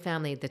a Korean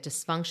family, the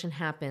dysfunction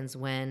happens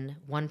when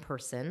one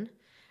person,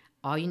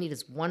 all you need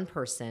is one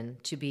person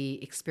to be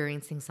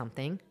experiencing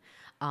something,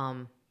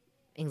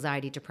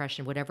 anxiety,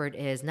 depression, whatever it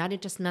is, not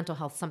just mental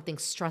health, something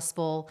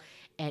stressful,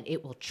 and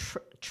it will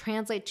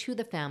translate to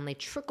the family,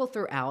 trickle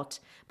throughout.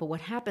 But what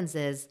happens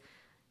is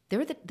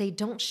they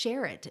don't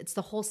share it. It's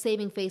the whole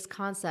saving face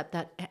concept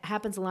that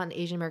happens a lot in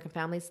Asian American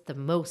families, the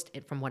most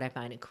from what I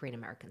find in Korean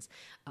Americans.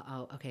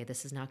 Okay,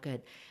 this is not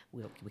good.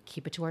 We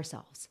keep it to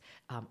ourselves.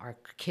 Our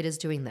kid is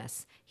doing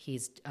this. He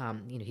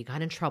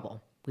got in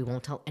trouble. We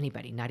won't tell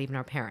anybody, not even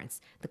our parents.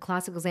 The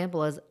classic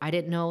example is, I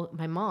didn't know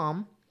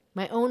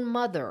my own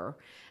mother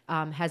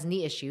has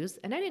knee issues,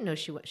 and I didn't know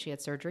she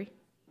had surgery.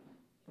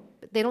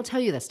 But they don't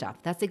tell you this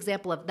stuff. That's the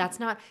example of, that's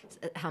not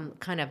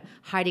kind of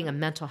hiding a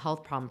mental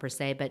health problem per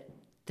se, but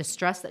the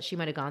stress that she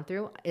might have gone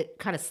through, it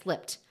kind of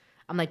slipped.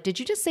 I'm like, did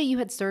you just say you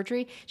had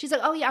surgery? She's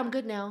like, oh yeah, I'm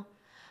good now.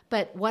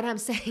 But what I'm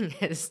saying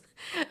is,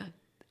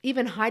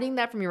 even hiding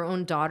that from your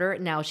own daughter,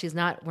 now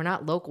we're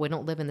not local, we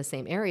don't live in the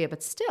same area,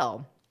 but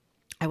still,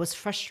 I was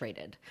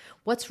frustrated.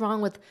 What's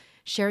wrong with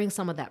sharing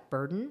some of that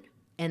burden?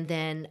 And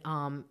then,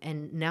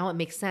 and now it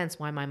makes sense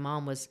why my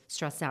mom was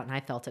stressed out and I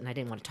felt it and I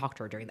didn't want to talk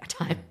to her during that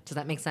time. Does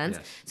that make sense?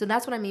 Yes. So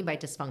that's what I mean by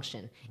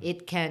dysfunction.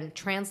 It can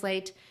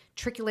triculate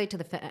to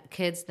the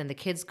kids, then the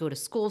kids go to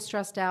school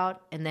stressed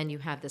out, and then you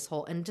have this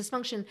and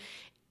dysfunction,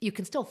 you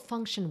can still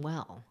function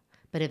well,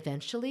 but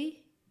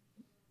eventually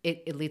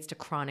it leads to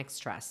chronic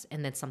stress,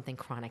 and then something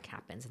chronic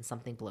happens and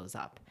something blows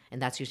up. And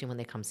that's usually when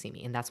they come see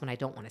me. And that's when I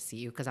don't want to see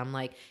you, because I'm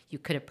like, you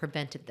could have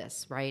prevented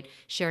this, right?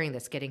 Sharing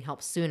this, getting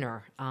help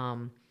sooner.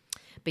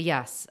 But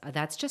yes,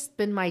 that's just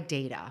been my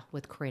data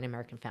with Korean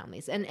American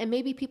families. And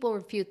maybe people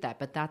refute that,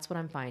 but that's what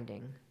I'm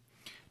finding.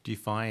 Do you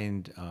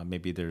find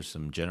maybe there's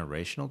some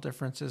generational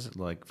differences?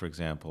 Like, for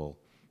example,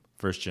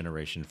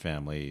 first-generation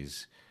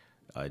families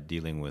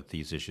dealing with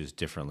these issues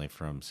differently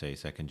from, say,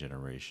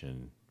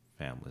 second-generation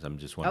families? I'm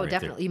just wondering. Oh,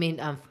 definitely. You mean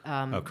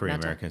Korean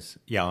Americans?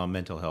 Yeah, on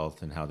mental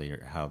health and how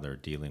they're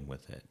dealing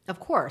with it. Of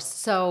course.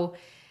 So,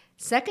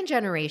 second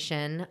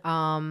generation,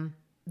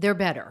 they're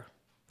better,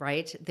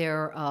 right?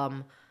 They're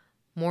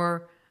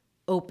more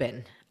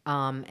open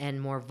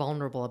and more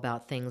vulnerable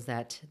about things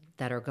that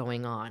are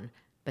going on.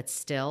 But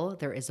still,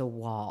 there is a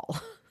wall,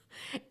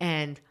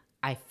 and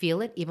I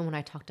feel it even when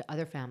I talk to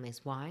other families.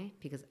 Why?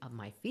 Because of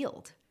my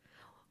field.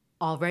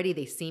 Already,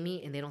 they see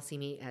me, and they don't see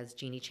me as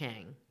Jeannie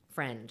Chang,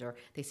 friend, or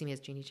they see me as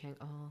Jeannie Chang,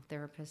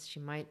 therapist, she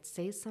might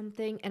say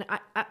something. And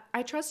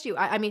I trust you.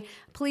 I mean,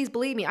 please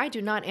believe me, I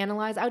do not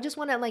analyze. I just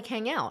want to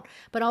hang out.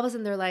 But all of a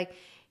sudden they're like,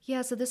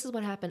 yeah, so this is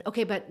what happened.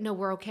 Okay, but no,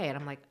 we're okay. And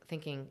I'm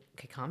thinking,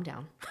 okay, calm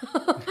down.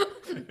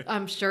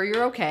 I'm sure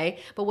you're okay.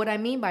 But what I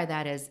mean by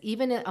that is,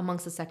 even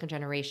amongst the second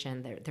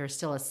generation, there's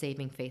still a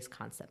saving face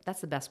concept.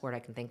 That's the best word I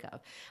can think of.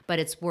 But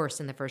it's worse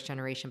in the first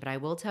generation. But I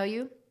will tell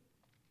you,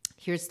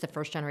 here's the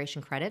first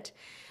generation credit.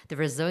 The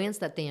resilience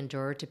that they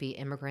endure to be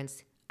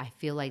immigrants, I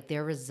feel like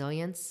their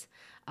resilience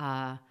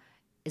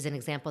is an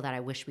example that I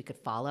wish we could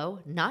follow.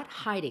 Not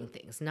hiding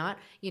things, not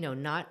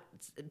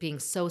being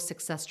so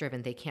success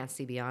driven they can't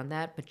see beyond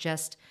that, but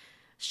just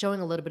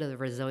showing a little bit of the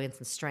resilience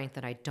and strength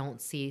that I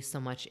don't see so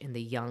much in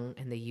the young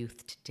and the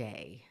youth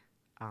today.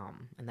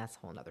 And that's a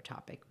whole nother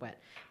topic. But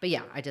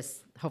yeah,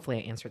 hopefully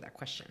I answered that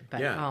question.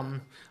 But yeah.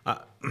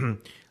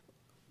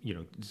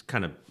 Just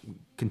kind of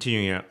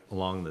continuing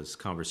along this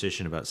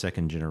conversation about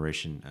second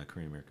generation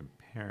Korean American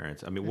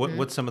parents. I mean,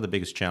 what's some of the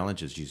biggest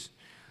challenges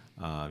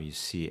you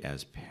see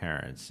as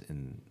parents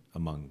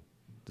among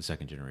the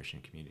second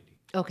generation community?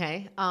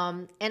 Okay.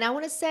 And I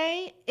want to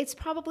say it's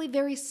probably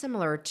very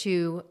similar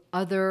to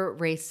other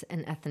race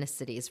and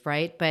ethnicities,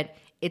 right? But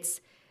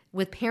it's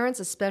with parents,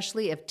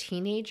 especially of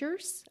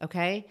teenagers,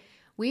 okay?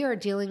 We are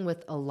dealing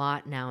with a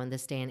lot now in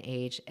this day and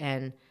age,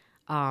 and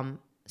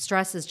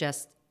stress is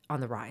just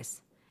on the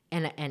rise.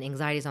 And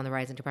anxiety is on the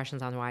rise, and depression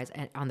is on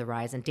the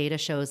rise, and data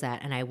shows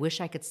that. And I wish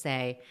I could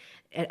say,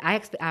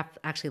 I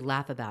actually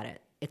laugh about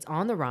it. It's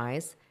on the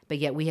rise, but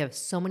yet we have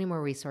so many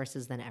more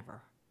resources than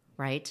ever,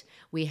 right?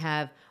 We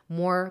have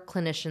more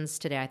clinicians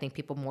today. I think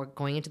people more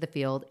going into the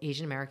field,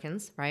 Asian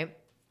Americans, right?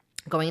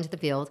 Going into the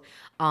field,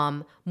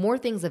 more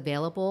things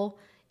available,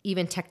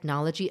 even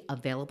technology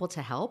available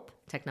to help.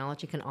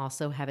 Technology can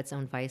also have its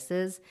own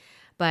vices,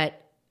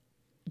 but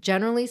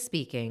generally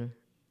speaking,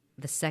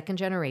 the second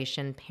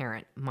generation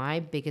parent, my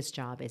biggest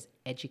job is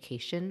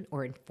education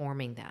or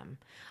informing them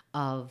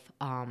of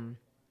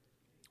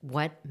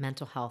what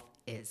mental health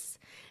is.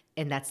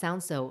 And that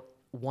sounds so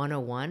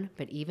 101,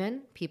 but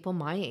even people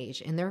my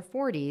age in their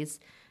 40s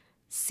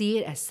see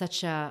it as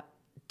such a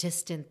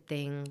distant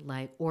thing,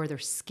 or they're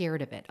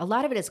scared of it. A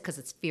lot of it is because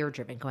it's fear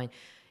driven, going,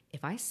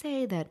 if I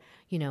say that,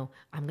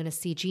 I'm going to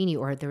see Jeannie,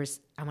 or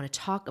I want to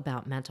talk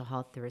about mental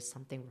health, there is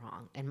something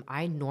wrong. And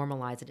I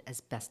normalize it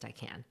as best I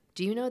can.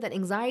 Do you know that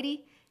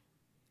anxiety,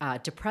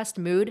 depressed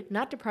mood,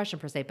 not depression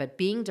per se, but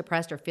being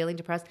depressed or feeling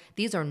depressed,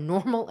 these are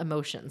normal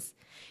emotions.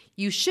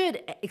 You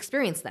should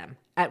experience them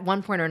at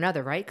one point or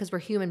another, right? Because we're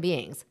human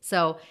beings.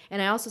 So,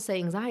 and I also say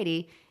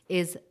anxiety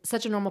is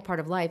such a normal part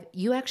of life.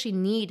 You actually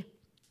need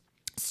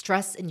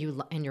stress in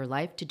your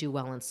life to do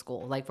well in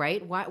school.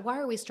 Right? Why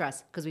are we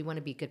stressed? Because we want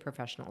to be good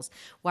professionals.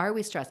 Why are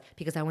we stressed?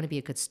 Because I want to be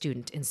a good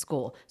student in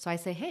school. So I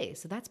say, hey,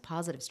 so that's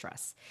positive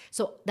stress.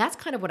 So that's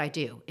kind of what I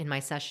do in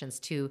my sessions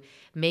to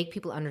make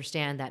people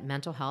understand that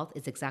mental health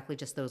is exactly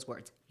just those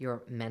words,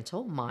 your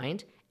mental,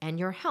 mind, and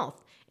your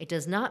health. It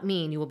does not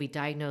mean you will be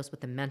diagnosed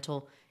with a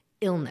mental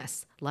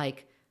illness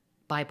like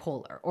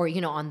bipolar or,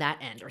 on that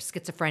end, or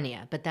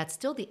schizophrenia, but that's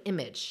still the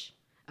image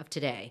of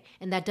today.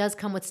 And that does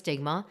come with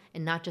stigma,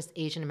 and not just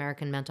Asian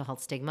American mental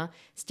health stigma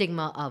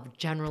of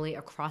generally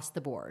across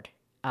the board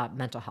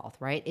mental health,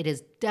 right? It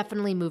is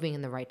definitely moving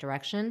in the right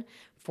direction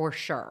for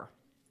sure.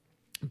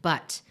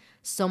 But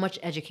so much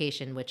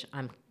education, which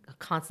I'm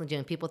constantly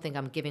doing. People think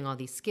I'm giving all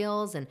these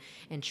skills and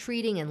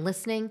treating and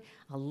listening.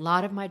 A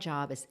lot of my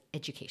job is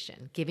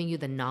education, giving you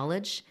the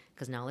knowledge,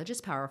 because knowledge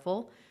is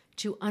powerful,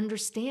 to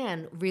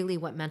understand really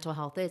what mental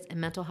health is. And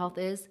mental health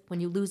is when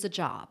you lose a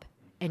job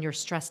and you're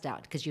stressed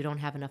out because you don't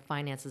have enough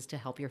finances to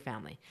help your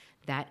family.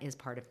 That is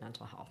part of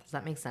mental health. Does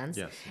that make sense?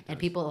 Yes. And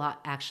people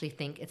actually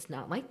think it's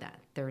not like that.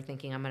 They're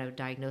thinking I'm going to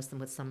diagnose them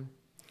with some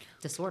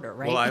disorder,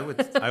 right? Well,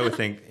 I would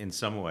think in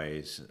some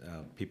ways,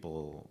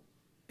 people,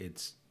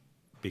 it's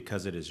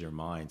because it is your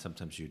mind.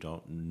 Sometimes you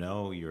don't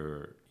know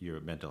your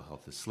mental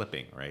health is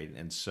slipping, right?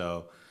 And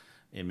so,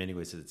 in many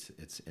ways,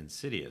 it's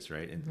insidious,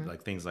 right? And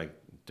like things like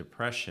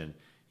depression,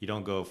 you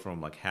don't go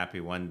from like happy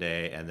one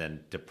day and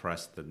then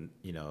depressed the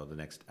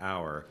next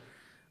hour,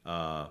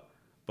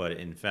 but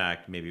in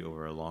fact, maybe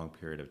over a long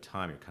period of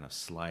time, you're kind of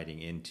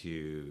sliding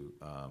into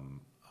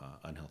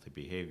unhealthy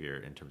behavior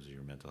in terms of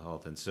your mental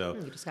health. And so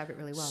you described it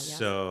really well. Yes.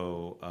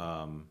 So,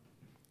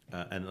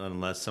 and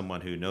unless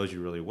someone who knows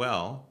you really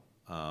well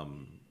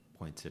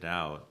points it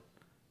out,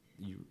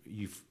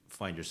 you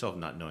find yourself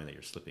not knowing that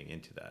you're slipping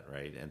into that,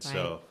 right? And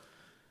right.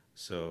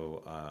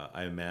 So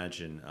I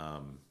imagine.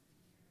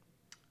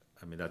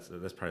 I mean, that's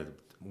probably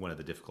one of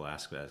the difficult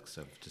aspects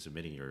of just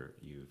admitting your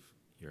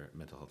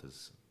mental health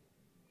is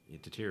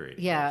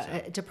deteriorating. Yeah,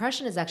 right? So.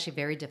 Depression is actually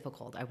very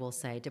difficult, I will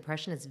say.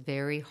 Depression is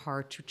very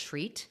hard to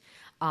treat,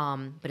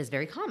 but it's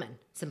very common.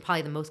 It's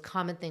probably the most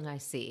common thing I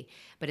see.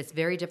 But it's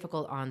very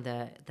difficult on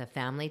the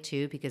family,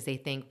 too, because they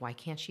think, why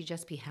can't she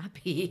just be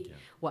happy? Yeah.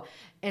 Well,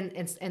 and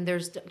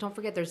don't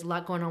forget, there's a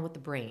lot going on with the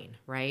brain,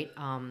 right?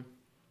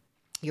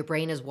 Your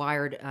brain is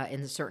wired in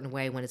a certain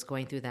way when it's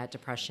going through that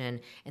depression.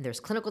 And there's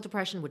clinical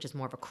depression, which is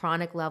more of a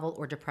chronic level,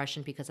 or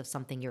depression because of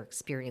something you're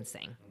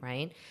experiencing,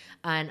 right?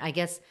 And I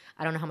guess,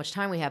 I don't know how much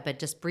time we have, but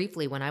just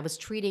briefly, when I was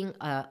treating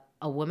a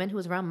woman who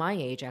was around my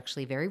age,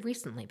 actually very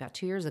recently, about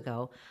 2 years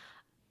ago,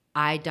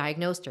 I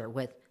diagnosed her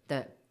with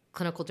the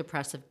clinical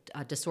depressive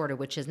disorder,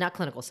 which is not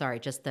clinical, sorry,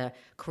 just the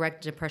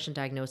correct depression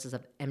diagnosis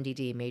of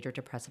MDD, major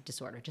depressive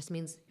disorder. It just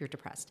means you're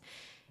depressed.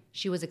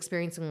 She was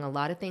experiencing a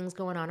lot of things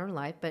going on in her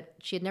life, but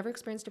she had never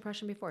experienced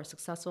depression before, a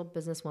successful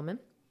businesswoman.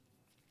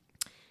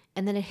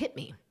 And then it hit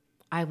me.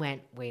 I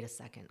went, wait a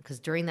second. Because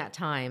during that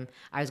time,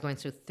 I was going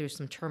through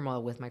some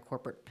turmoil with my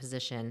corporate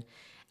position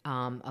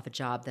of a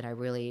job that I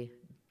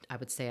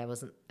would say it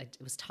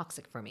was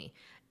toxic for me.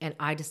 And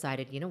I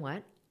decided, you know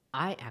what?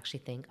 I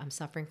actually think I'm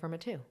suffering from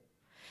it too.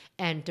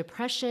 And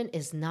depression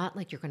is not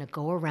like you're going to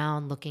go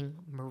around looking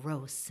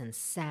morose and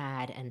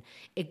sad. And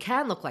it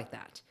can look like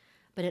that.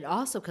 But it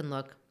also can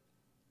look,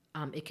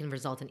 it can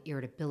result in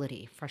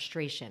irritability,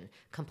 frustration,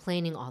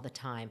 complaining all the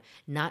time,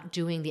 not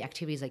doing the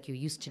activities like you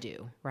used to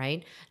do,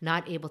 right?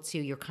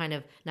 You're kind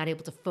of not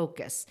able to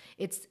focus.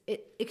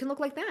 It can look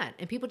like that.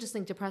 And people just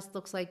think depressed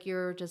looks like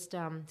you're just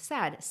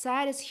sad.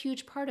 Sad is a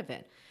huge part of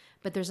it.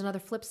 But there's another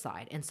flip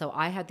side. And so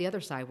I had the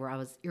other side where I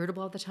was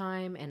irritable all the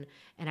time and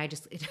I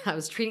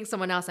was treating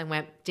someone else. I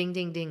went, ding,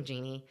 ding, ding,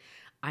 Jeannie,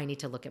 I need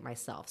to look at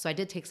myself. So I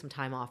did take some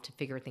time off to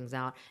figure things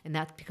out. And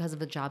that's because of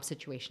the job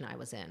situation I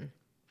was in.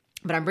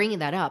 But I'm bringing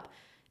that up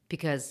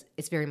because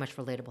it's very much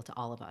relatable to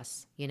all of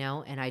us, you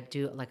know? And I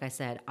do, like I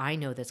said, I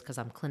know this because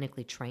I'm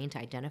clinically trained to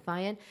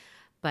identify it,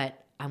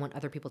 but I want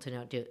other people to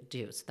know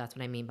do. So that's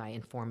what I mean by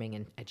informing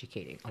and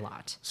educating a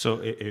lot.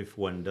 So if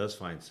one does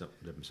find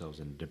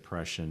themselves in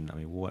depression, I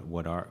mean,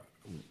 what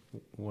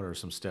are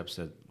some steps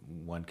that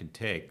one can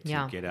take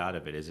to get out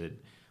of it? Is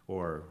it,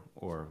 or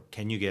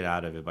can you get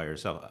out of it by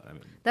yourself? I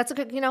mean, that's a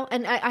good,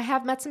 and I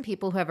have met some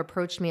people who have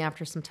approached me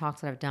after some talks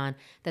that I've done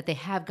that they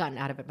have gotten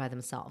out of it by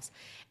themselves.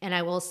 And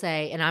I will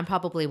say, and I'm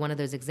probably one of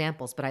those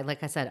examples, but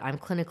like I said, I'm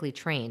clinically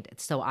trained.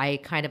 So I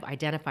kind of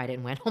identified it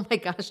and went, oh my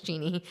gosh,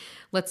 Jeannie,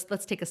 let's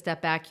take a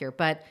step back here.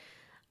 But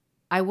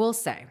I will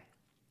say,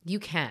 you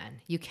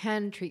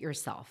can treat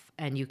yourself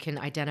and you can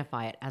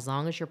identify it as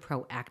long as you're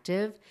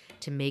proactive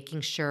to making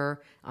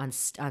sure on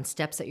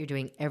steps that you're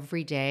doing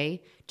every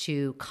day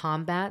to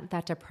combat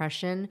that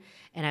depression.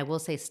 And I will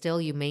say still,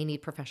 you may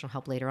need professional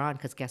help later on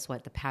because guess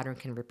what? The pattern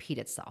can repeat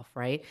itself,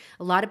 right?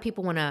 A lot of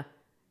people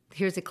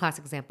here's a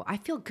classic example. I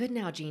feel good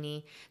now,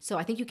 Jeannie. So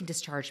I think you can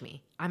discharge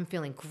me. I'm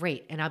feeling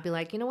great. And I'll be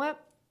like, you know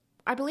what?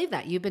 I believe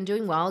that. You've been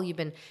doing well. You've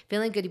been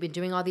feeling good. You've been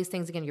doing all these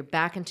things again. You're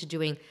back into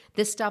doing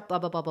this stuff, blah,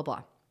 blah, blah, blah,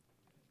 blah.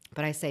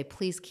 But I say,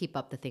 please keep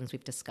up the things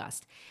we've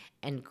discussed.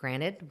 And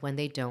granted, when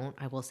they don't,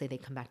 I will say they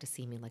come back to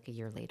see me like a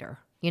year later.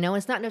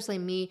 It's not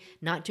necessarily me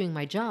not doing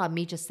my job,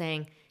 me just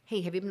saying,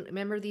 hey,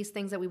 remember these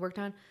things that we worked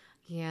on?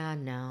 Yeah,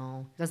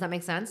 no. Does that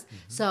make sense? Mm-hmm.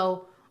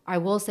 So I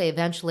will say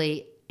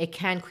eventually it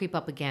can creep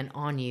up again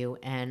on you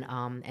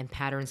and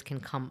patterns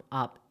can come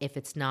up if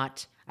it's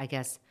not, I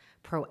guess,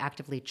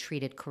 proactively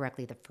treated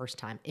correctly the first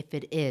time, if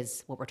it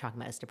is what we're talking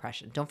about is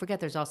depression. Don't forget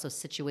there's also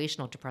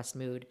situational depressed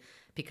mood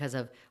because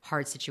of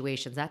hard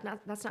situations. That's not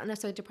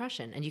necessarily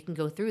depression, and you can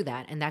go through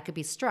that, and that could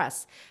be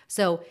stress.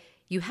 So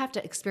you have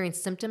to experience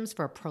symptoms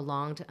for a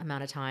prolonged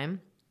amount of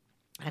time.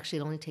 Actually,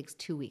 it only takes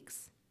 2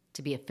 weeks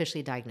to be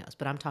officially diagnosed,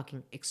 but I'm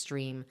talking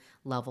extreme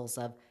levels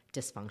of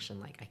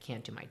dysfunction, like I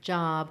can't do my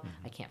job,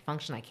 I can't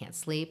function, I can't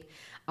sleep.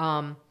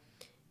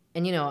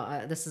 And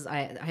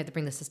I had to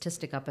bring the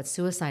statistic up, but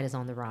suicide is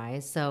on the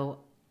rise. So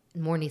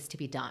more needs to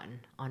be done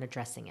on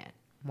addressing it.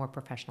 More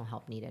professional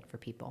help needed for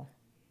people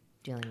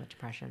dealing with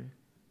depression.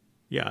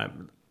 Yeah,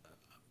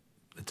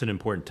 it's an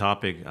important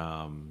topic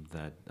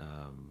that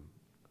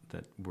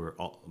we're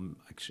all.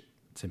 It's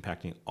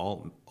impacting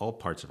all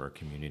parts of our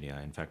community.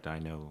 In fact, I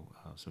know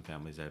some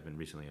families that have been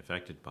recently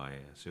affected by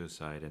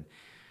suicide, and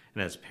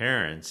as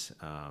parents,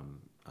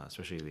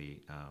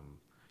 especially.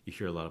 You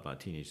hear a lot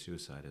about teenage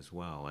suicide as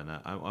well. And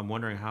I'm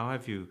wondering, how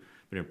have you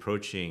been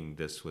approaching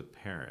this with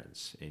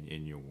parents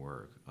in your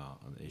work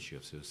on the issue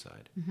of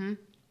suicide?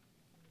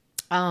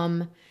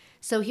 Mm-hmm.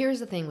 So here's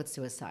the thing with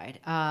suicide.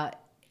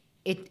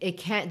 It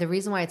can't, the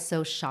reason why it's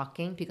so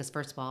shocking, because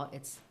first of all,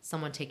 it's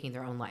someone taking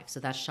their own life. So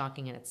that's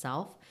shocking in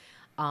itself.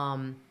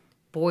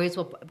 Boys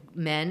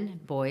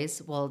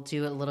will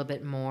do a little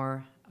bit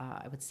more,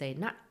 I would say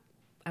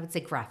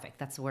graphic.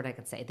 That's the word I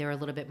could say. They're a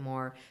little bit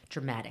more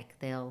dramatic.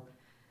 They'll,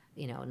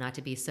 not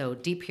to be so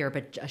deep here,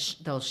 but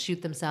they'll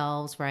shoot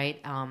themselves,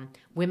 right?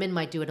 Women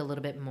might do it a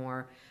little bit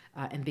more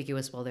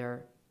ambiguous while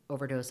they're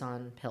overdose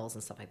on pills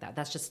and stuff like that.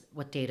 That's just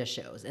what data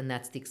shows, and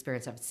that's the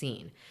experience I've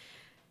seen.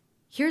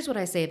 Here's what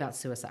I say about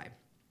suicide.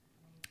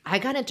 I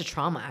got into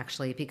trauma,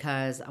 actually,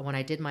 because when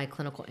I did my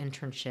clinical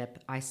internship,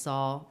 I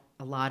saw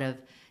a lot of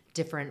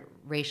different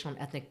racial and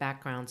ethnic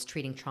backgrounds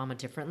treating trauma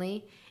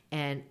differently,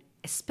 and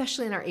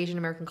especially in our Asian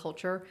American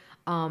culture,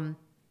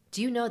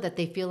 do you know that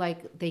they feel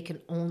like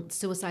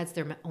suicide's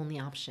their only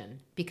option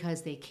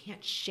because they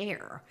can't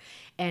share,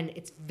 and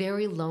it's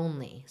very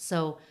lonely.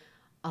 So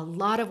a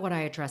lot of what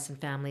I address in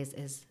families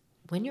is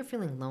when you're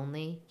feeling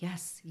lonely,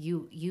 yes,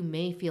 you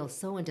may feel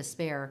so in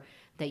despair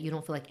that you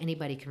don't feel like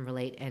anybody can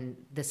relate, and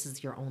this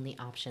is your only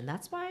option.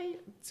 That's why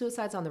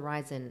suicide's on the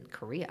rise in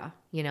Korea,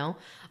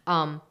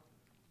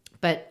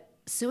 but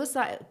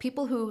suicide,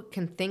 people who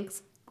can think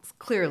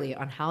clearly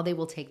on how they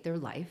will take their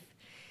life,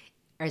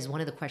 is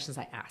one of the questions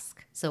I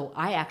ask. So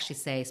I actually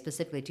say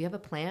specifically, do you have a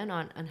plan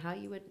on how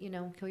you would,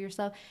 kill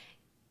yourself?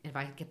 If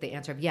I get the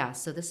answer of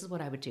yes, so this is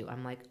what I would do.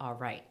 I'm like, all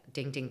right,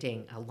 ding, ding,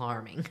 ding,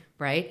 alarming,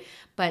 right?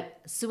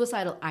 But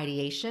suicidal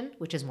ideation,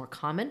 which is more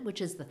common,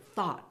 which is the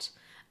thought,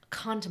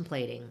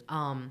 contemplating,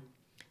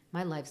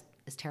 my life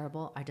is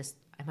terrible. I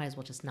might as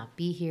well just not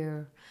be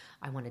here.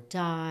 I want to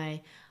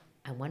die.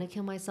 I want to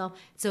kill myself.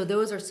 So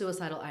those are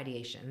suicidal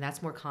ideation.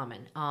 That's more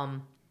common.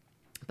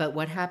 But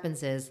what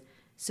happens is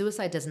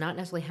suicide does not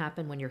necessarily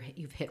happen when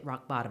you've hit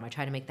rock bottom. I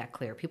try to make that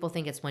clear. People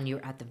think it's when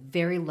you're at the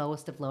very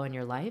lowest of low in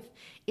your life.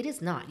 It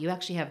is not. You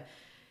actually have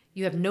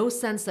no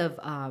sense of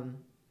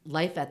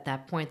life at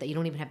that point, that you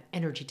don't even have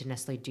energy to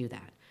necessarily do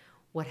that.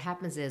 What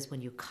happens is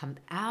when you come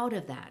out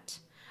of that,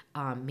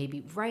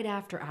 maybe right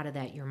after out of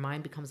that, your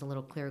mind becomes a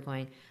little clearer,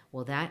 going,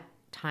 well, that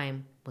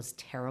time was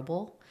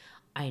terrible.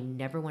 I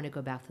never want to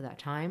go back to that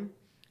time.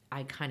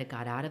 I kind of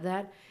got out of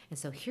that. And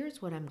so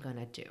here's what I'm going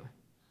to do.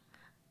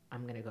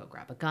 I'm going to go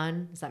grab a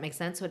gun. Does that make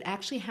sense? So it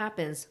actually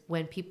happens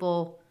when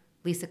people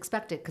least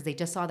expect it, because they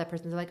just saw that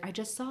person. They're like, I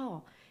just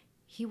saw.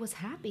 He was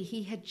happy.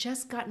 He had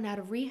just gotten out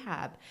of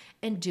rehab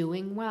and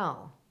doing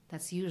well.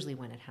 That's usually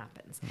when it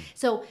happens.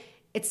 So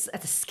it's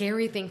a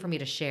scary thing for me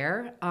to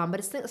share, but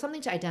it's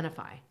something to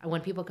identify.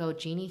 When people go,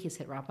 Jeannie, he's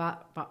hit rock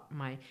bottom.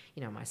 My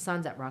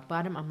son's at rock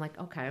bottom. I'm like,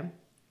 okay.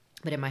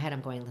 But in my head,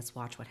 I'm going, let's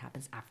watch what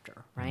happens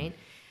after, right?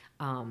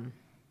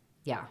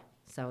 Yeah.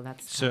 So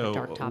that's kind of a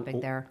dark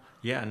topic there.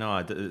 Yeah, no,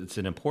 it's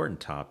an important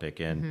topic.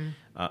 And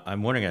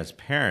I'm wondering, as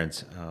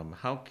parents,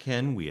 how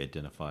can we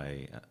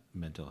identify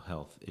mental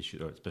health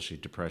issues, or especially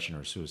depression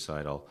or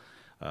suicidal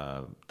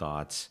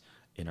thoughts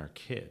in our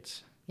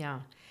kids?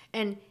 Yeah.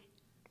 And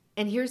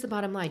here's the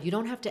bottom line. You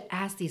don't have to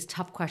ask these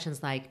tough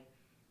questions like,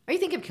 are you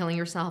thinking of killing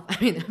yourself? I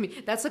mean,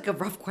 that's like a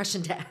rough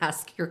question to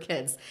ask your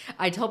kids.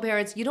 I tell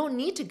parents, you don't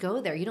need to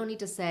go there. You don't need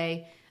to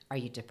say, are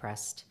you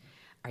depressed?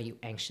 Are you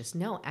anxious?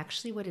 No,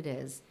 actually what it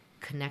is,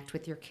 connect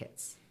with your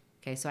kids.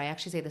 Okay, so I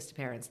actually say this to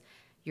parents.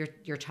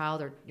 Your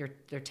child,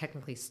 they're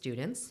technically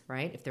students,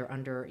 right? If they're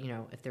under,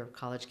 if they're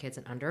college kids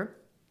and under,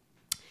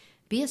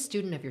 be a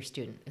student of your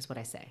student is what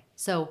I say.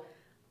 So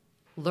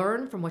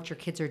learn from what your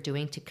kids are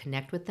doing to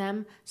connect with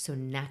them, so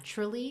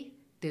naturally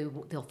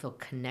they'll feel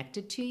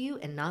connected to you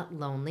and not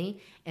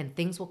lonely, and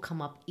things will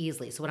come up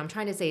easily. So what I'm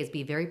trying to say is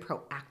be very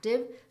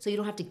proactive, so you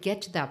don't have to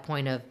get to that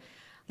point of,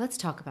 let's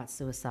talk about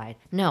suicide.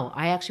 No,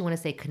 I actually want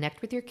to say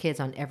connect with your kids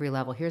on every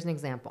level. Here's an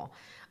example.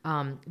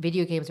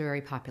 Video games are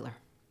very popular.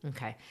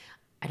 Okay.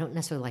 I don't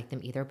necessarily like them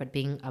either, but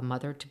being a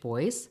mother to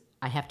boys,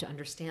 I have to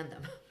understand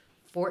them.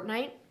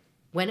 Fortnite,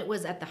 when it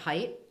was at the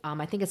height,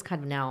 I think it's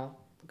kind of now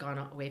gone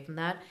away from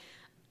that.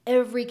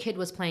 Every kid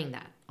was playing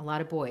that, a lot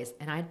of boys.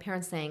 And I had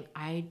parents saying,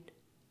 I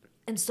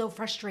am so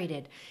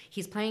frustrated.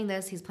 He's playing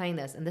this.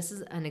 And this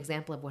is an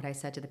example of what I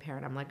said to the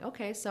parent. I'm like,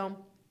 okay, so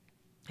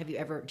do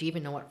you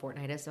even know what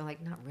Fortnite is? They're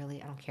like, not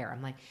really, I don't care.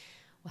 I'm like,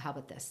 well, how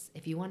about this?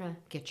 If you want to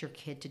get your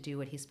kid to do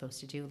what he's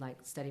supposed to do, like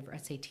study for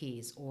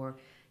SATs or,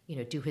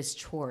 do his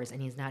chores,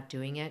 and he's not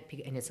doing it,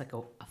 and it's like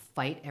a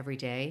fight every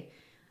day,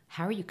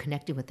 how are you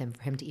connecting with him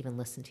for him to even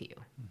listen to you?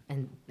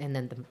 And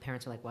then the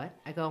parents are like, what?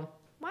 I go,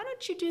 why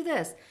don't you do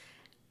this?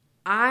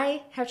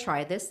 I have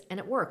tried this and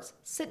it works.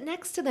 Sit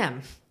next to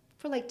them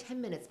for like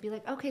 10 minutes. Be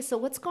like, okay, so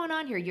what's going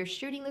on here? You're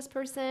shooting this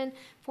person,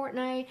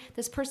 Fortnite,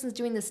 this person's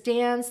doing this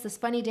dance, this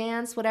funny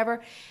dance,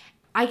 whatever.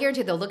 I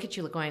guarantee they'll look at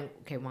you going,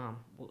 okay, Mom,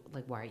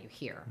 like, why are you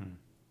here?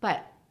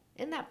 But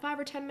in that 5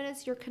 or 10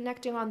 minutes, you're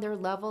connecting on their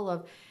level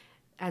of,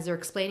 as they're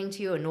explaining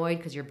to you, annoyed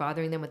because you're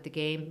bothering them with the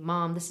game.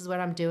 Mom, this is what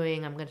I'm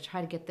doing. I'm going to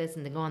try to get this,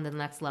 and then go on to the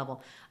next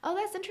level. Oh,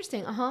 that's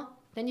interesting.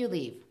 Then you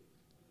leave.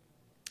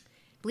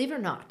 Believe it or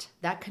not,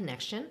 that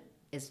connection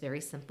is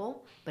very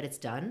simple, but it's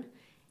done.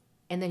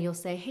 And then you'll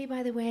say, hey,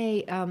 by the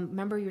way,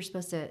 remember you're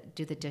supposed to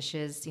do the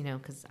dishes,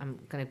 because I'm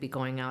going to be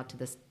going out to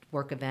this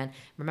work event.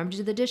 Remember to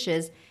do the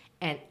dishes.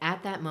 And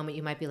at that moment,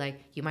 you might be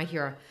like, you might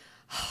hear,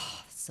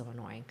 oh, that's so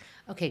annoying.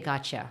 Okay,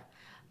 gotcha.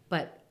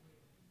 But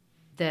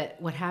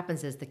what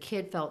happens is the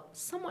kid felt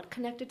somewhat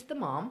connected to the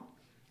mom,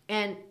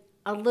 and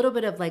a little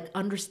bit of like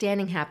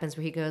understanding happens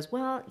where he goes,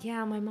 well,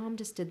 yeah, my mom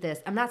just did this.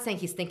 I'm not saying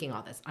he's thinking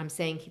all this. I'm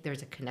saying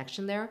there's a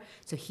connection there.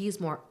 So he's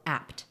more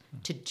apt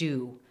to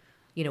do,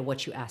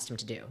 what you asked him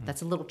to do.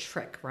 That's a little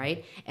trick,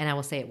 right? And I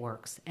will say it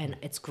works. And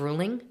it's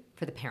grueling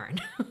for the parent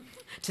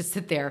to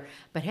sit there.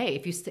 But hey,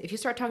 if you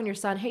start talking to your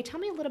son, hey, tell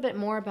me a little bit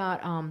more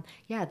about,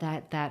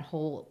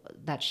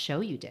 that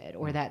show you did,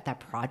 or that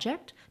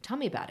project. Tell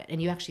me about it.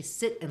 And you actually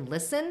sit and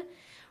listen.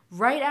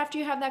 Right after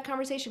you have that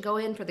conversation, go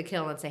in for the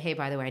kill and say, hey,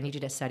 by the way, I need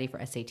you to study for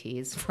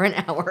SATs for an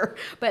hour.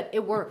 But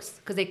it works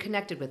because they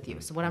connected with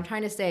you. So what I'm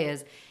trying to say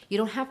is you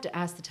don't have to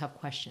ask the tough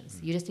questions.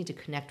 You just need to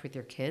connect with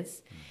your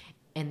kids,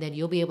 and then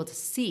you'll be able to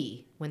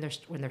see when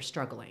they're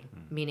struggling,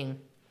 meaning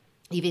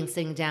even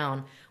sitting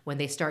down when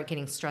they start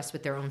getting stressed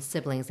with their own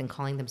siblings and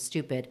calling them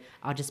stupid.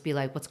 I'll just be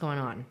like, what's going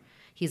on?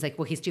 He's like,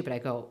 well, he's stupid. I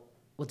go,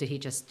 well, did he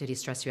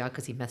stress you out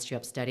because he messed you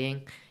up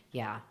studying?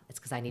 Yeah, it's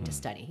because I need to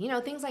study.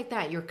 Things like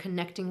that. You're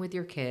connecting with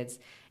your kids,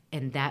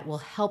 and that will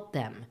help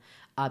them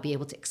be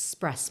able to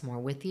express more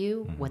with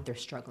you what they're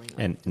struggling with.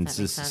 And it's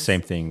the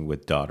same thing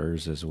with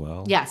daughters as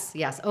well? Yes.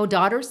 Oh,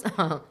 daughters?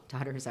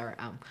 Daughters are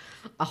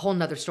a whole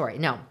nother story.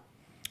 No.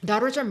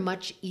 Daughters are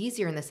much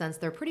easier in the sense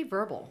they're pretty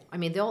verbal. I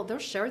mean, they'll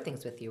share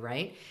things with you,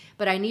 right?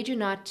 But I need you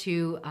not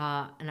to,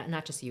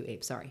 not just you,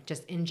 Abe, sorry,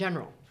 just in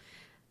general.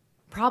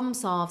 Problem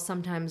solve,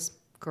 sometimes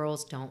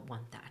girls don't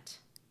want that.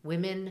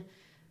 Women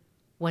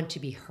want to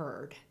be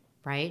heard,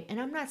 right? And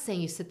I'm not saying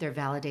you sit there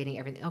validating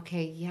everything.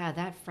 Okay, yeah,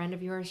 that friend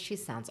of yours, she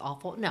sounds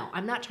awful. No,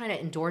 I'm not trying to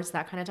endorse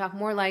that kind of talk.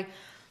 More like,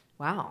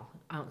 wow,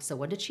 so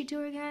what did she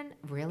do again?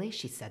 Really?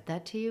 She said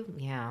that to you?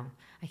 Yeah.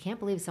 I can't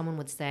believe someone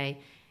would say,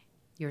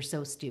 you're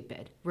so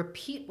stupid.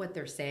 Repeat what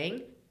they're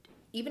saying,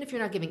 even if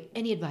you're not giving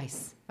any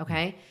advice,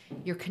 okay?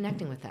 You're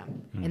connecting with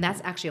them. And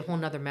that's actually a whole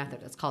nother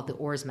method. It's called the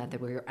ORS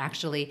method, where you're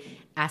actually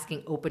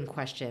asking open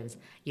questions,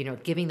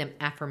 giving them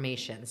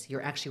affirmations.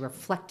 You're actually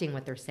reflecting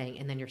what they're saying,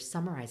 and then you're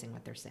summarizing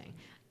what they're saying.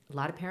 A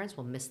lot of parents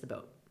will miss the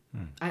boat.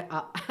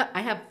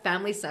 I have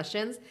family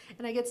sessions,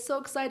 and I get so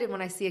excited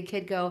when I see a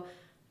kid go,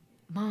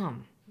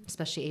 Mom,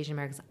 especially Asian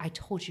Americans, I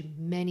told you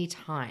many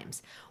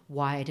times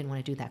why I didn't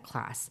want to do that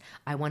class.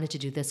 I wanted to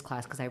do this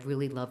class because I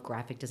really love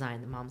graphic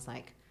design. The mom's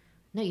like,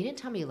 no, you didn't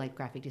tell me you like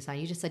graphic design.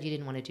 You just said you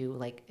didn't want to do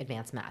like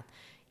advanced math.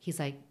 He's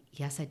like,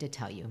 yes, I did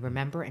tell you.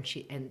 Remember?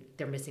 And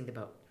they're missing the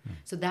boat.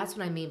 So that's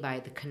what I mean by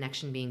the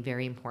connection being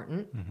very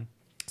important.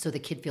 So the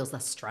kid feels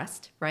less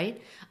stressed,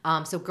 right?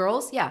 So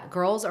girls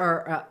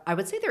are, I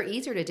would say they're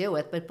easier to deal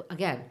with, but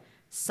again,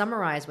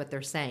 summarize what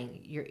they're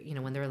saying.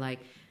 When they're like,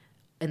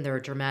 in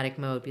their dramatic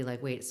mode, be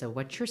like, wait, so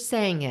what you're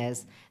saying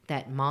is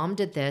that mom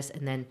did this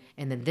and then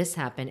this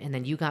happened and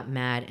then you got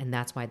mad and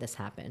that's why this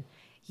happened.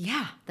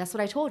 Yeah, that's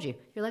what I told you.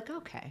 You're like,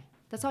 okay,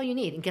 that's all you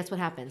need. And guess what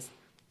happens?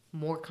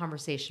 More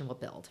conversation will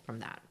build from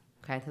that.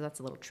 Okay, so that's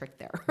a little trick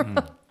there.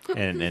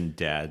 And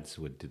dads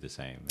would do the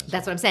same.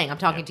 That's what I'm saying. I'm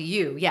talking to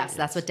you. Yes,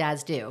 that's what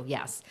dads do.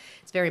 Yes.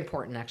 It's very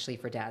important actually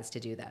for dads to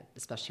do that,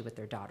 especially with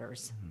their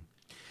daughters.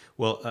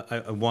 Well,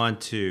 I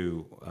want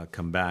to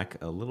come back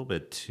a little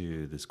bit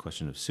to this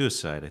question of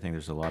suicide. I think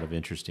there's a lot of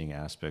interesting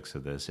aspects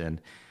of this.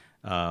 And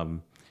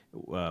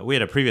we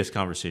had a previous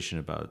conversation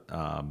about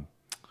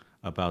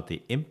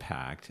the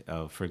impact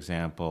of, for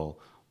example,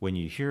 when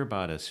you hear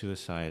about a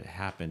suicide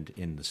happened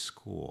in the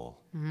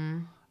school,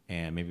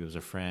 and maybe it was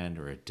a friend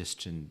or a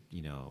distant,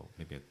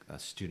 maybe a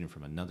student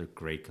from another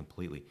grade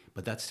completely,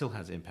 but that still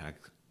has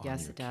impact on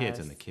your kids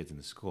and the kids in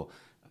the school.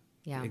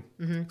 Yeah.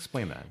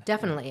 Explain that.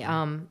 Definitely.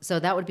 So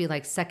that would be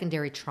like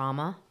secondary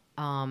trauma.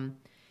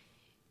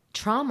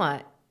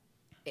 Trauma,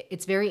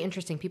 it's very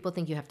interesting. People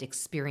think you have to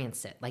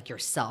experience it, like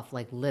yourself,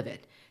 like live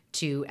it,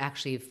 to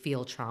actually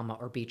feel trauma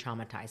or be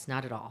traumatized.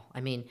 Not at all. I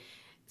mean,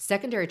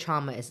 secondary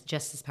trauma is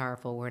just as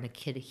powerful when a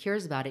kid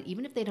hears about it,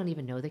 even if they don't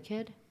even know the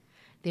kid,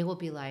 they will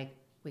be like,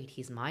 wait,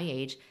 he's my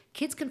age.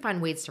 Kids can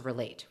find ways to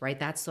relate, right?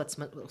 That's what's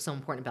so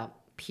important about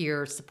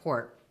peer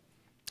support.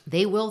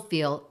 They will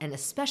feel, and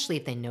especially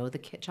if they know the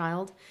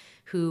child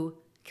who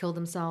killed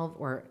themselves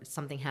or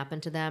something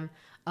happened to them,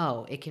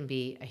 it can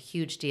be a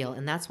huge deal.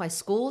 And that's why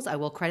schools, I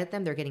will credit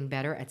them, they're getting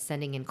better at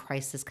sending in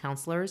crisis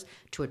counselors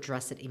to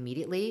address it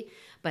immediately.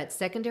 But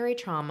secondary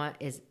trauma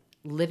is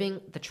living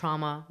the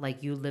trauma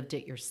like you lived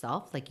it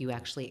yourself, like you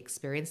actually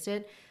experienced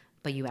it,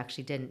 but you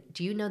actually didn't.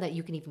 Do you know that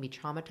you can even be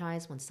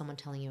traumatized when someone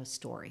telling you a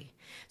story?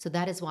 So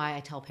that is why I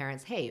tell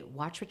parents, hey,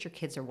 watch what your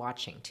kids are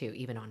watching too,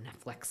 even on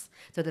Netflix.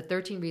 So the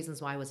 13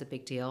 Reasons Why was a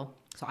big deal.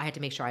 So I had to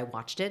make sure I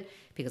watched it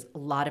because a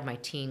lot of my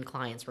teen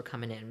clients were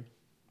coming in,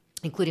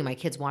 including my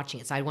kids watching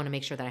it. So I want to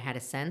make sure that I had a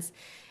sense.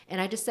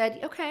 And I just said,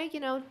 okay,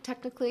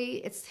 technically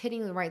it's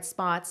hitting the right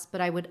spots,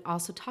 but I would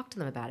also talk to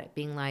them about it,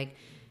 being like,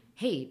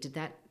 hey, did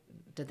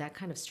that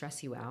kind of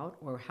stress you out?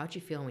 Or how'd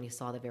you feel when you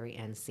saw the very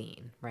end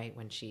scene, right?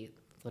 When she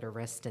slit her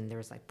wrist and there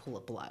was like pool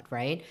of blood,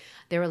 right?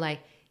 They were like,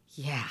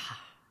 yeah,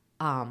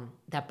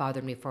 that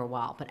bothered me for a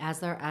while. But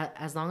as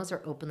long as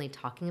they're openly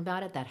talking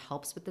about it, that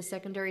helps with the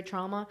secondary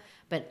trauma.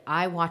 But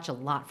I watch a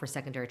lot for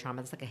secondary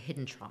trauma. It's like a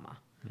hidden trauma.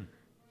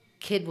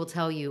 Kid will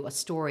tell you a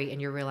story and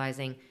you're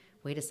realizing,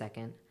 wait a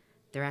second,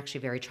 they're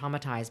actually very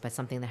traumatized by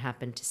something that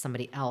happened to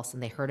somebody else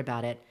and they heard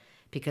about it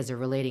because they're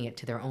relating it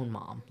to their own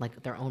mom,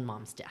 like their own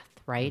mom's death,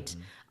 right?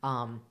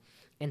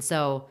 And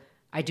so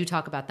I do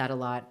talk about that a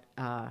lot.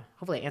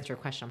 Hopefully I answer your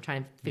question. I'm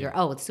trying to figure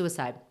out, with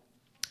suicide.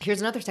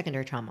 Here's another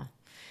secondary trauma.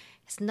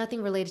 It's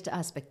nothing related to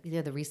us, but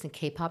the recent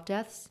K-pop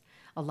deaths,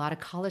 a lot of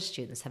college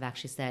students have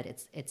actually said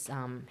it's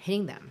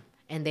hitting them.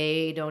 And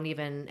they don't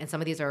even, and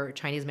some of these are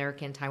Chinese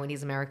American,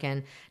 Taiwanese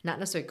American, not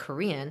necessarily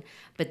Korean,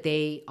 but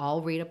they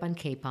all read up on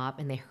K-pop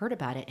and they heard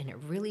about it and it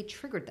really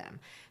triggered them.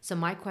 So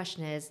my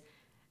question is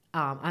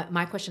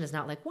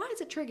not like, why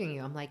is it triggering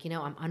you? I'm like,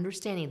 I'm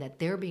understanding that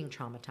they're being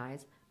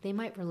traumatized. They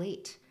might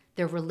relate.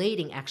 They're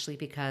relating actually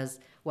because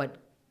what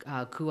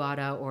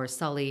Kuwata or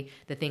Sully,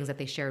 the things that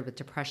they shared with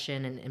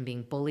depression and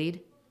being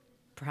bullied,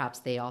 perhaps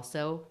they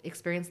also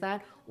experience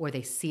that or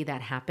they see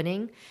that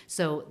happening.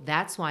 So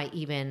that's why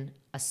even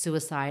a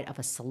suicide of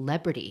a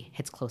celebrity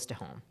hits close to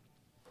home,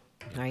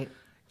 right?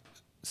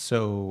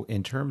 So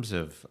in terms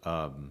of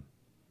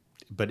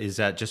But is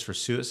that just for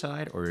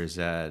suicide, or is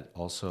that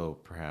also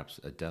perhaps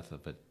a death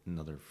of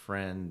another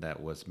friend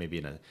that was maybe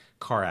in a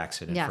car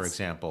accident, Yes. for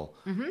example?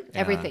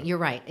 Everything. You're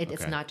right.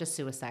 It's okay. not just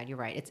suicide. You're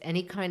right. It's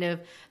any kind of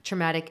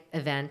traumatic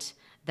event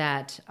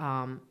that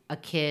a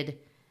kid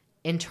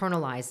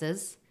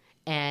internalizes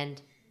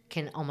and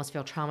can almost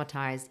feel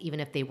traumatized even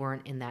if they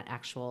weren't in that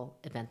actual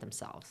event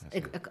themselves.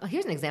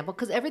 Here's an example,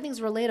 because everything's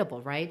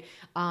relatable, right?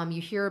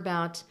 You hear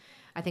about,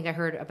 I think I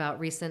heard about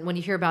when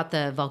you hear about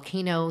the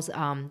volcanoes,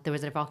 there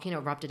was a volcano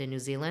erupted in New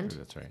Zealand.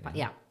 That's right.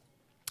 Yeah.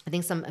 I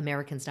think some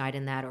Americans died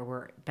in that or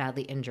were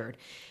badly injured.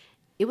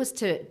 It was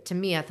to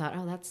me, I thought,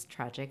 oh, that's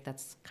tragic.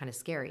 That's kind of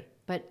scary.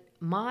 But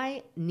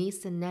my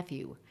niece and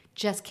nephew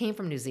just came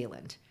from New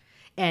Zealand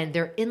and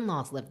their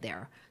in-laws lived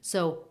there.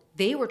 So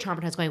they were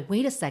traumatized going,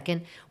 wait a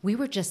second, we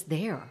were just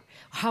there.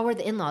 How are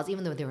the in-laws,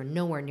 even though they were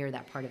nowhere near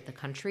that part of the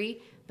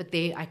country? But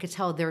I could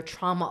tell their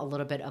trauma a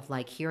little bit of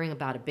like hearing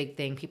about a big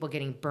thing, people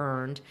getting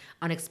burned,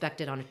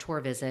 unexpected on a tour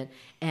visit,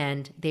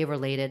 and they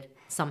related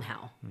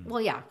somehow.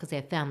 Well, yeah, because they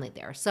have family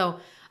there. So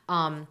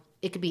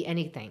it could be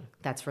anything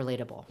that's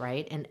relatable,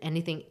 right? And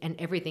anything and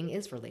everything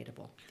is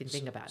relatable if you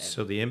think about it.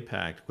 So the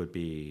impact would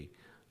be,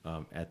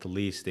 at the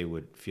least, they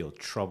would feel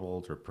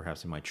troubled, or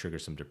perhaps it might trigger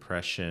some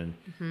depression.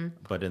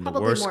 But in Probably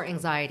the worst, more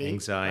anxiety,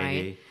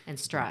 right? And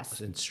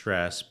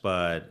stress.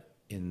 But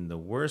in the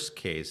worst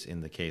case,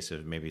 in the case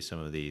of maybe some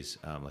of these,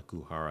 like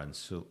Guhara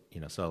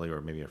and Sully,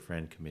 or maybe a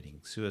friend committing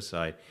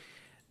suicide,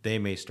 they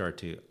may start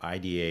to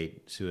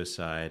ideate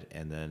suicide,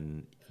 and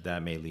then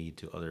that may lead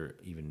to other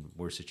even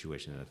worse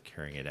situations of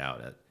carrying it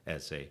out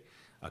as a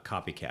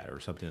copycat or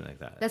something like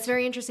that. That's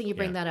very interesting you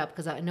bring that up,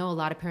 because I know a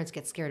lot of parents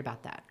get scared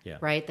about that, Yeah.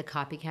 right? The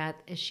copycat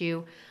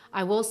issue.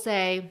 I will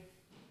say,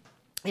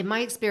 in my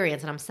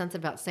experience, and I'm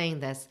sensitive about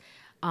saying this,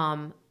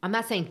 I'm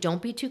not saying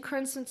don't be too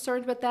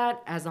concerned with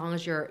that, as long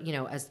as you're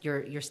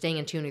staying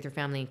in tune with your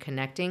family and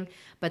connecting,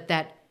 but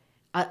that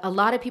a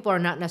lot of people are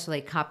not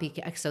necessarily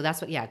copycat. So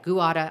that's what,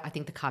 Guada, I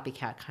think the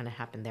copycat kind of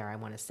happened there, I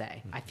want to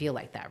say. I feel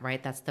like that,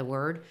 right? That's the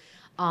word.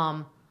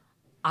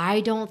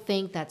 I don't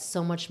think that's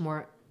so much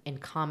more in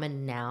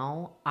common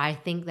now. I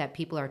think that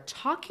people are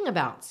talking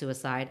about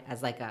suicide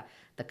as like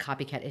the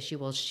copycat issue.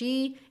 Well,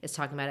 she is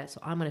talking about it,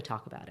 so I'm going to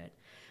talk about it.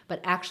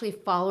 But actually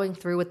following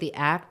through with the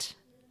act,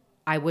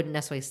 I wouldn't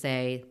necessarily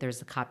say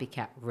there's a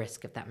copycat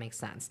risk, if that makes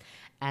sense.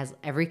 As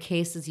every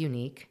case is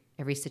unique,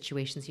 every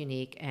situation is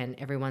unique, and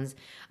everyone's,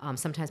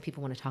 sometimes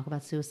people want to talk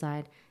about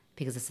suicide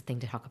because it's a thing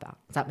to talk about.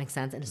 Does that make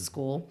sense? In a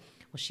school,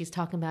 well, she's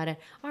talking about it.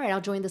 All right,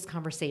 I'll join this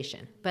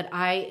conversation. But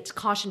I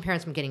caution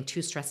parents from getting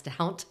too stressed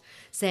out,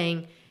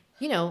 saying,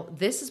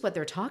 this is what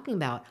they're talking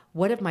about.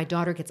 What if my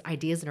daughter gets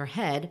ideas in her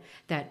head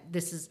that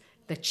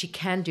she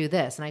can do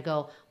this? And I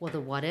go, well, the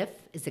what if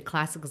is a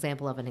classic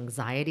example of an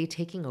anxiety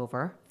taking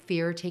over,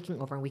 fear taking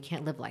over, and we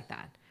can't live like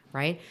that,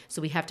 right? So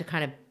we have to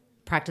kind of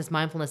practice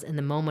mindfulness in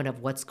the moment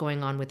of what's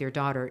going on with your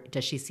daughter.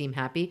 Does she seem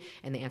happy?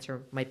 And the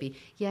answer might be,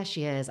 yeah,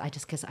 she is. I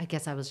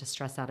guess I was just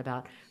stressed out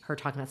about her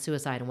talking about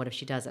suicide, and what if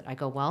she does it? I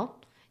go, well,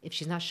 if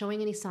she's not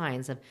showing any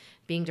signs of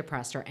being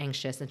depressed or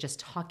anxious and just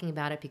talking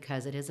about it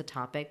because it is a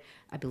topic,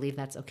 I believe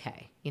that's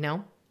okay,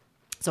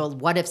 So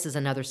what ifs is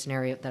another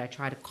scenario that I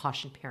try to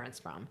caution parents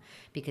from,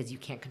 because you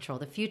can't control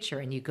the future,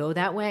 and you go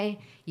that way,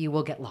 you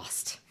will get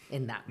lost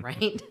in that,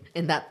 right?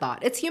 In that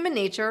thought. It's human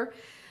nature.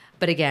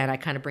 But again, I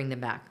kind of bring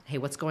them back. Hey,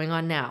 what's going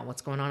on now?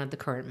 What's going on at the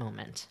current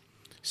moment?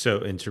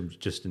 So in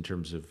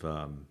terms of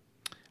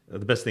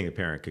the best thing a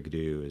parent could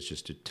do is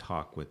just to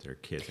talk with their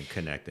kids and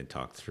connect and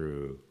talk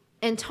through.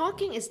 And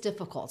talking is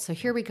difficult. So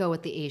here we go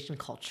with the Asian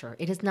culture.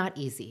 It is not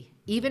easy,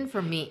 even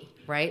for me,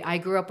 right? I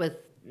grew up with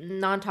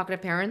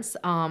non-talkative parents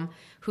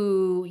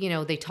who,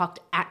 they talked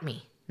at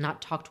me,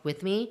 not talked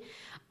with me.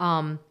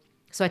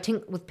 So I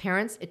think with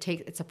parents,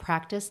 it's a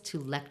practice to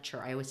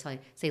lecture. I always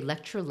say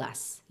lecture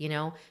less,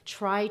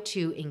 Try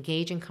to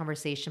engage in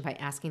conversation by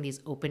asking these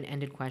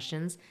open-ended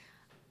questions.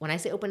 When I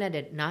say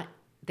open-ended,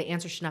 the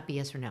answer should not be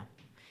yes or no.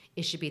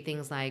 It should be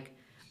things like,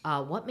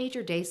 what made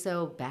your day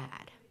so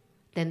bad?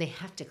 Then they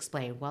have to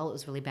explain, well, it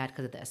was really bad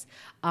because of this.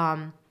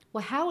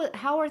 Well,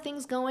 how are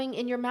things going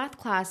in your math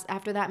class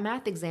after that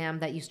math exam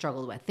that you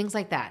struggled with? Things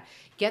like that.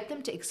 Get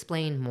them to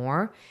explain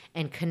more,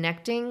 and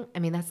connecting,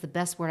 that's the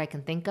best word I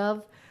can think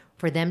of,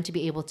 for them to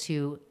be able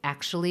to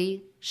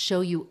actually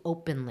show you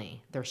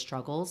openly their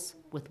struggles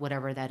with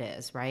whatever that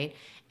is, right?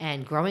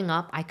 And growing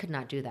up, I could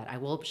not do that. I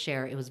will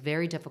share, it was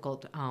very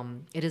difficult.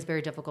 It is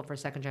very difficult for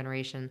second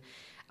generation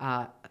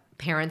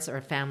parents or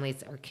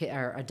families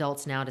or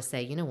adults now to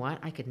say, you know what,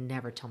 I could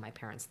never tell my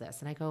parents this.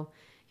 And I go,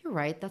 you're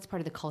right, that's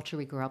part of the culture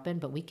we grew up in,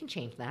 but we can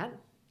change that,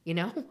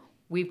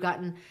 We've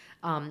gotten,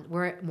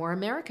 we're more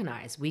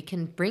Americanized. We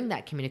can bring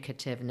that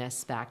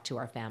communicativeness back to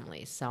our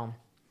families. So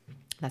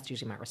that's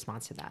usually my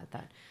response to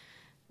that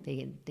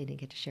they didn't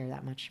get to share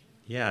that much.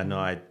 Yeah, no,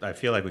 I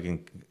feel like we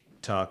can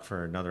talk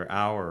for another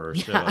hour or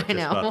so just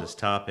about this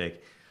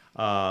topic.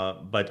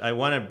 But I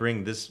want to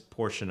bring this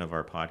portion of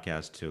our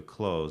podcast to a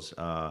close.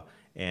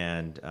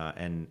 And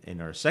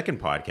in our second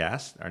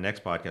podcast, our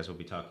next podcast, we'll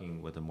be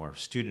talking with a more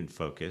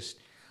student-focused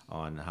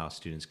on how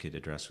students could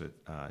address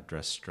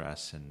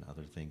stress and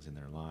other things in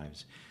their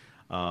lives.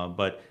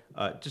 But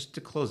just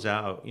to close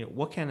out,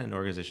 what can an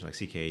organization like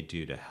CKA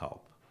do to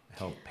help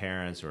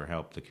parents or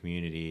help the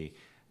community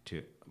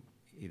to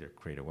either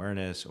create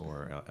awareness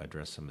or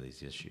address some of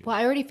these issues? Well,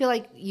 I already feel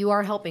like you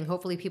are helping.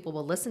 Hopefully people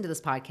will listen to this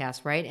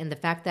podcast, right? And the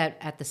fact that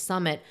at the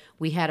summit,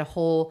 we had a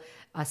whole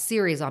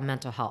series on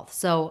mental health.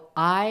 So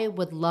I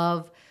would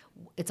love,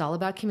 it's all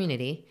about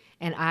community.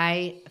 And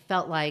I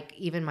felt like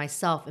even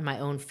myself in my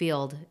own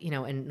field,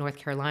 in North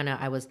Carolina,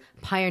 I was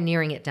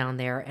pioneering it down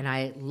there. And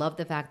I love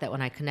the fact that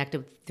when I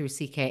connected through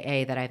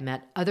CKA that I've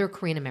met other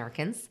Korean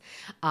Americans,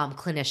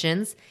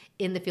 clinicians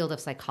in the field of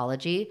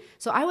psychology.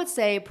 So I would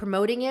say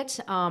promoting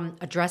it,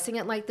 addressing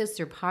it like this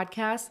through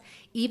podcasts,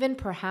 even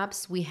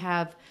perhaps we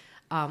have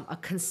a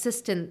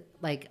consistent,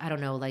 I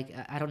don't know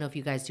if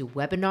you guys do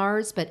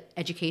webinars, but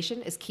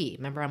education is key.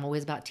 Remember, I'm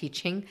always about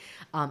teaching,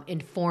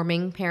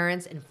 informing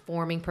parents,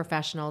 informing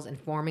professionals,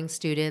 informing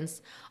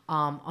students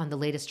on the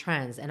latest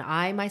trends. And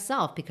I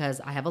myself,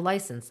 because I have a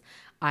license,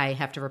 I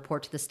have to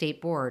report to the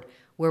state board.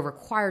 We're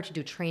required to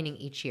do training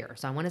each year.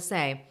 So I want to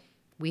say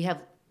we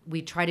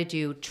try to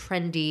do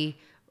trendy.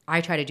 I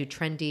try to do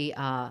trendy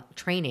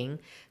training.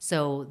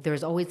 So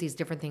there's always these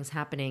different things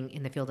happening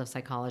in the field of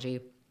psychology.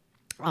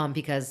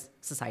 Because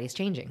society is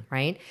changing,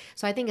 right?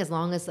 So I think as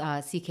long as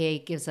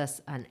CKA gives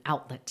us an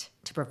outlet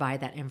to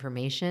provide that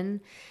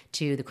information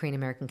to the Korean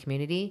American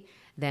community,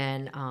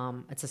 then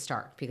it's a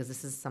start, because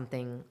this is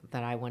something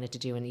that I wanted to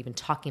do, and even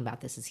talking about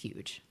this is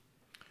huge.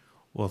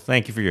 Well,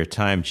 thank you for your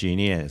time,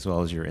 Jeannie, as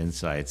well as your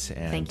insights.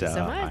 And thank you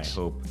so much. I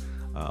hope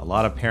a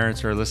lot of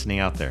parents are listening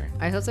out there.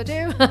 I hope so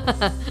too.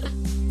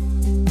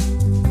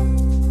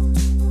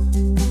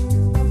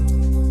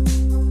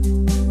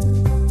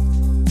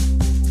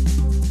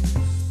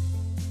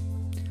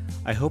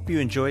 I hope you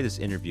enjoyed this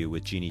interview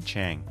with Jeannie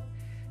Chang.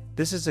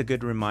 This is a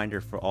good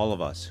reminder for all of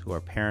us who are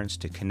parents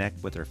to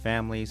connect with our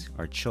families,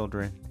 our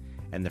children,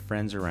 and the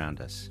friends around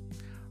us.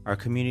 Our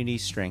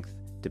community's strength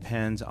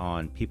depends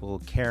on people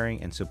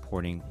caring and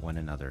supporting one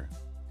another.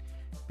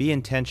 Be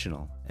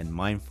intentional and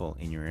mindful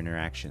in your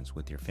interactions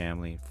with your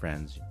family,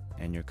 friends,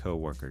 and your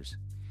coworkers.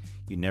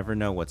 You never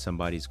know what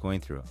somebody's going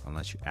through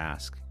unless you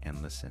ask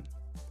and listen.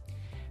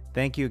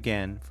 Thank you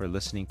again for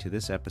listening to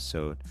this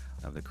episode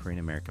of the Korean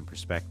American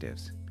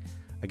Perspectives.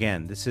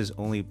 Again, this is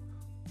only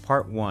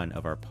part 1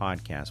 of our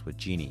podcast with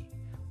Jeannie.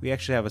 We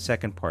actually have a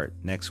second part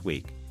next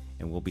week,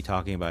 and we'll be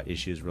talking about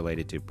issues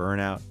related to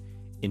burnout,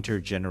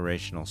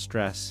 intergenerational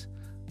stress,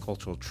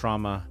 cultural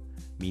trauma,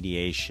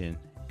 mediation,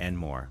 and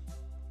more.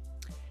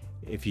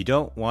 If you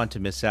don't want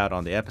to miss out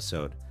on the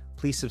episode,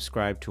 please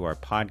subscribe to our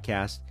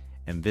podcast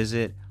and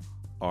visit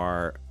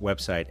our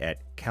website at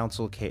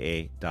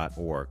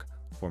counselka.org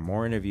for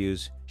more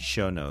interviews,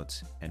 show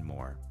notes, and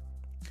more.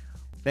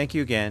 Thank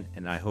you again,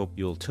 and I hope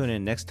you'll tune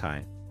in next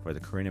time for the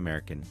Korean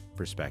American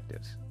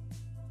Perspectives.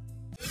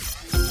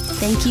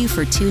 Thank you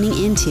for tuning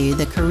into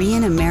the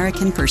Korean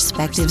American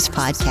Perspectives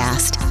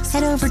podcast.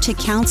 Head over to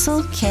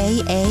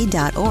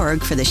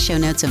counselka.org for the show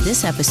notes of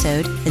this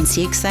episode and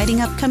see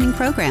exciting upcoming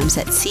programs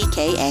at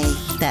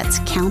CKA. That's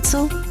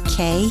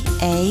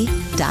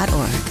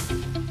counselka.org.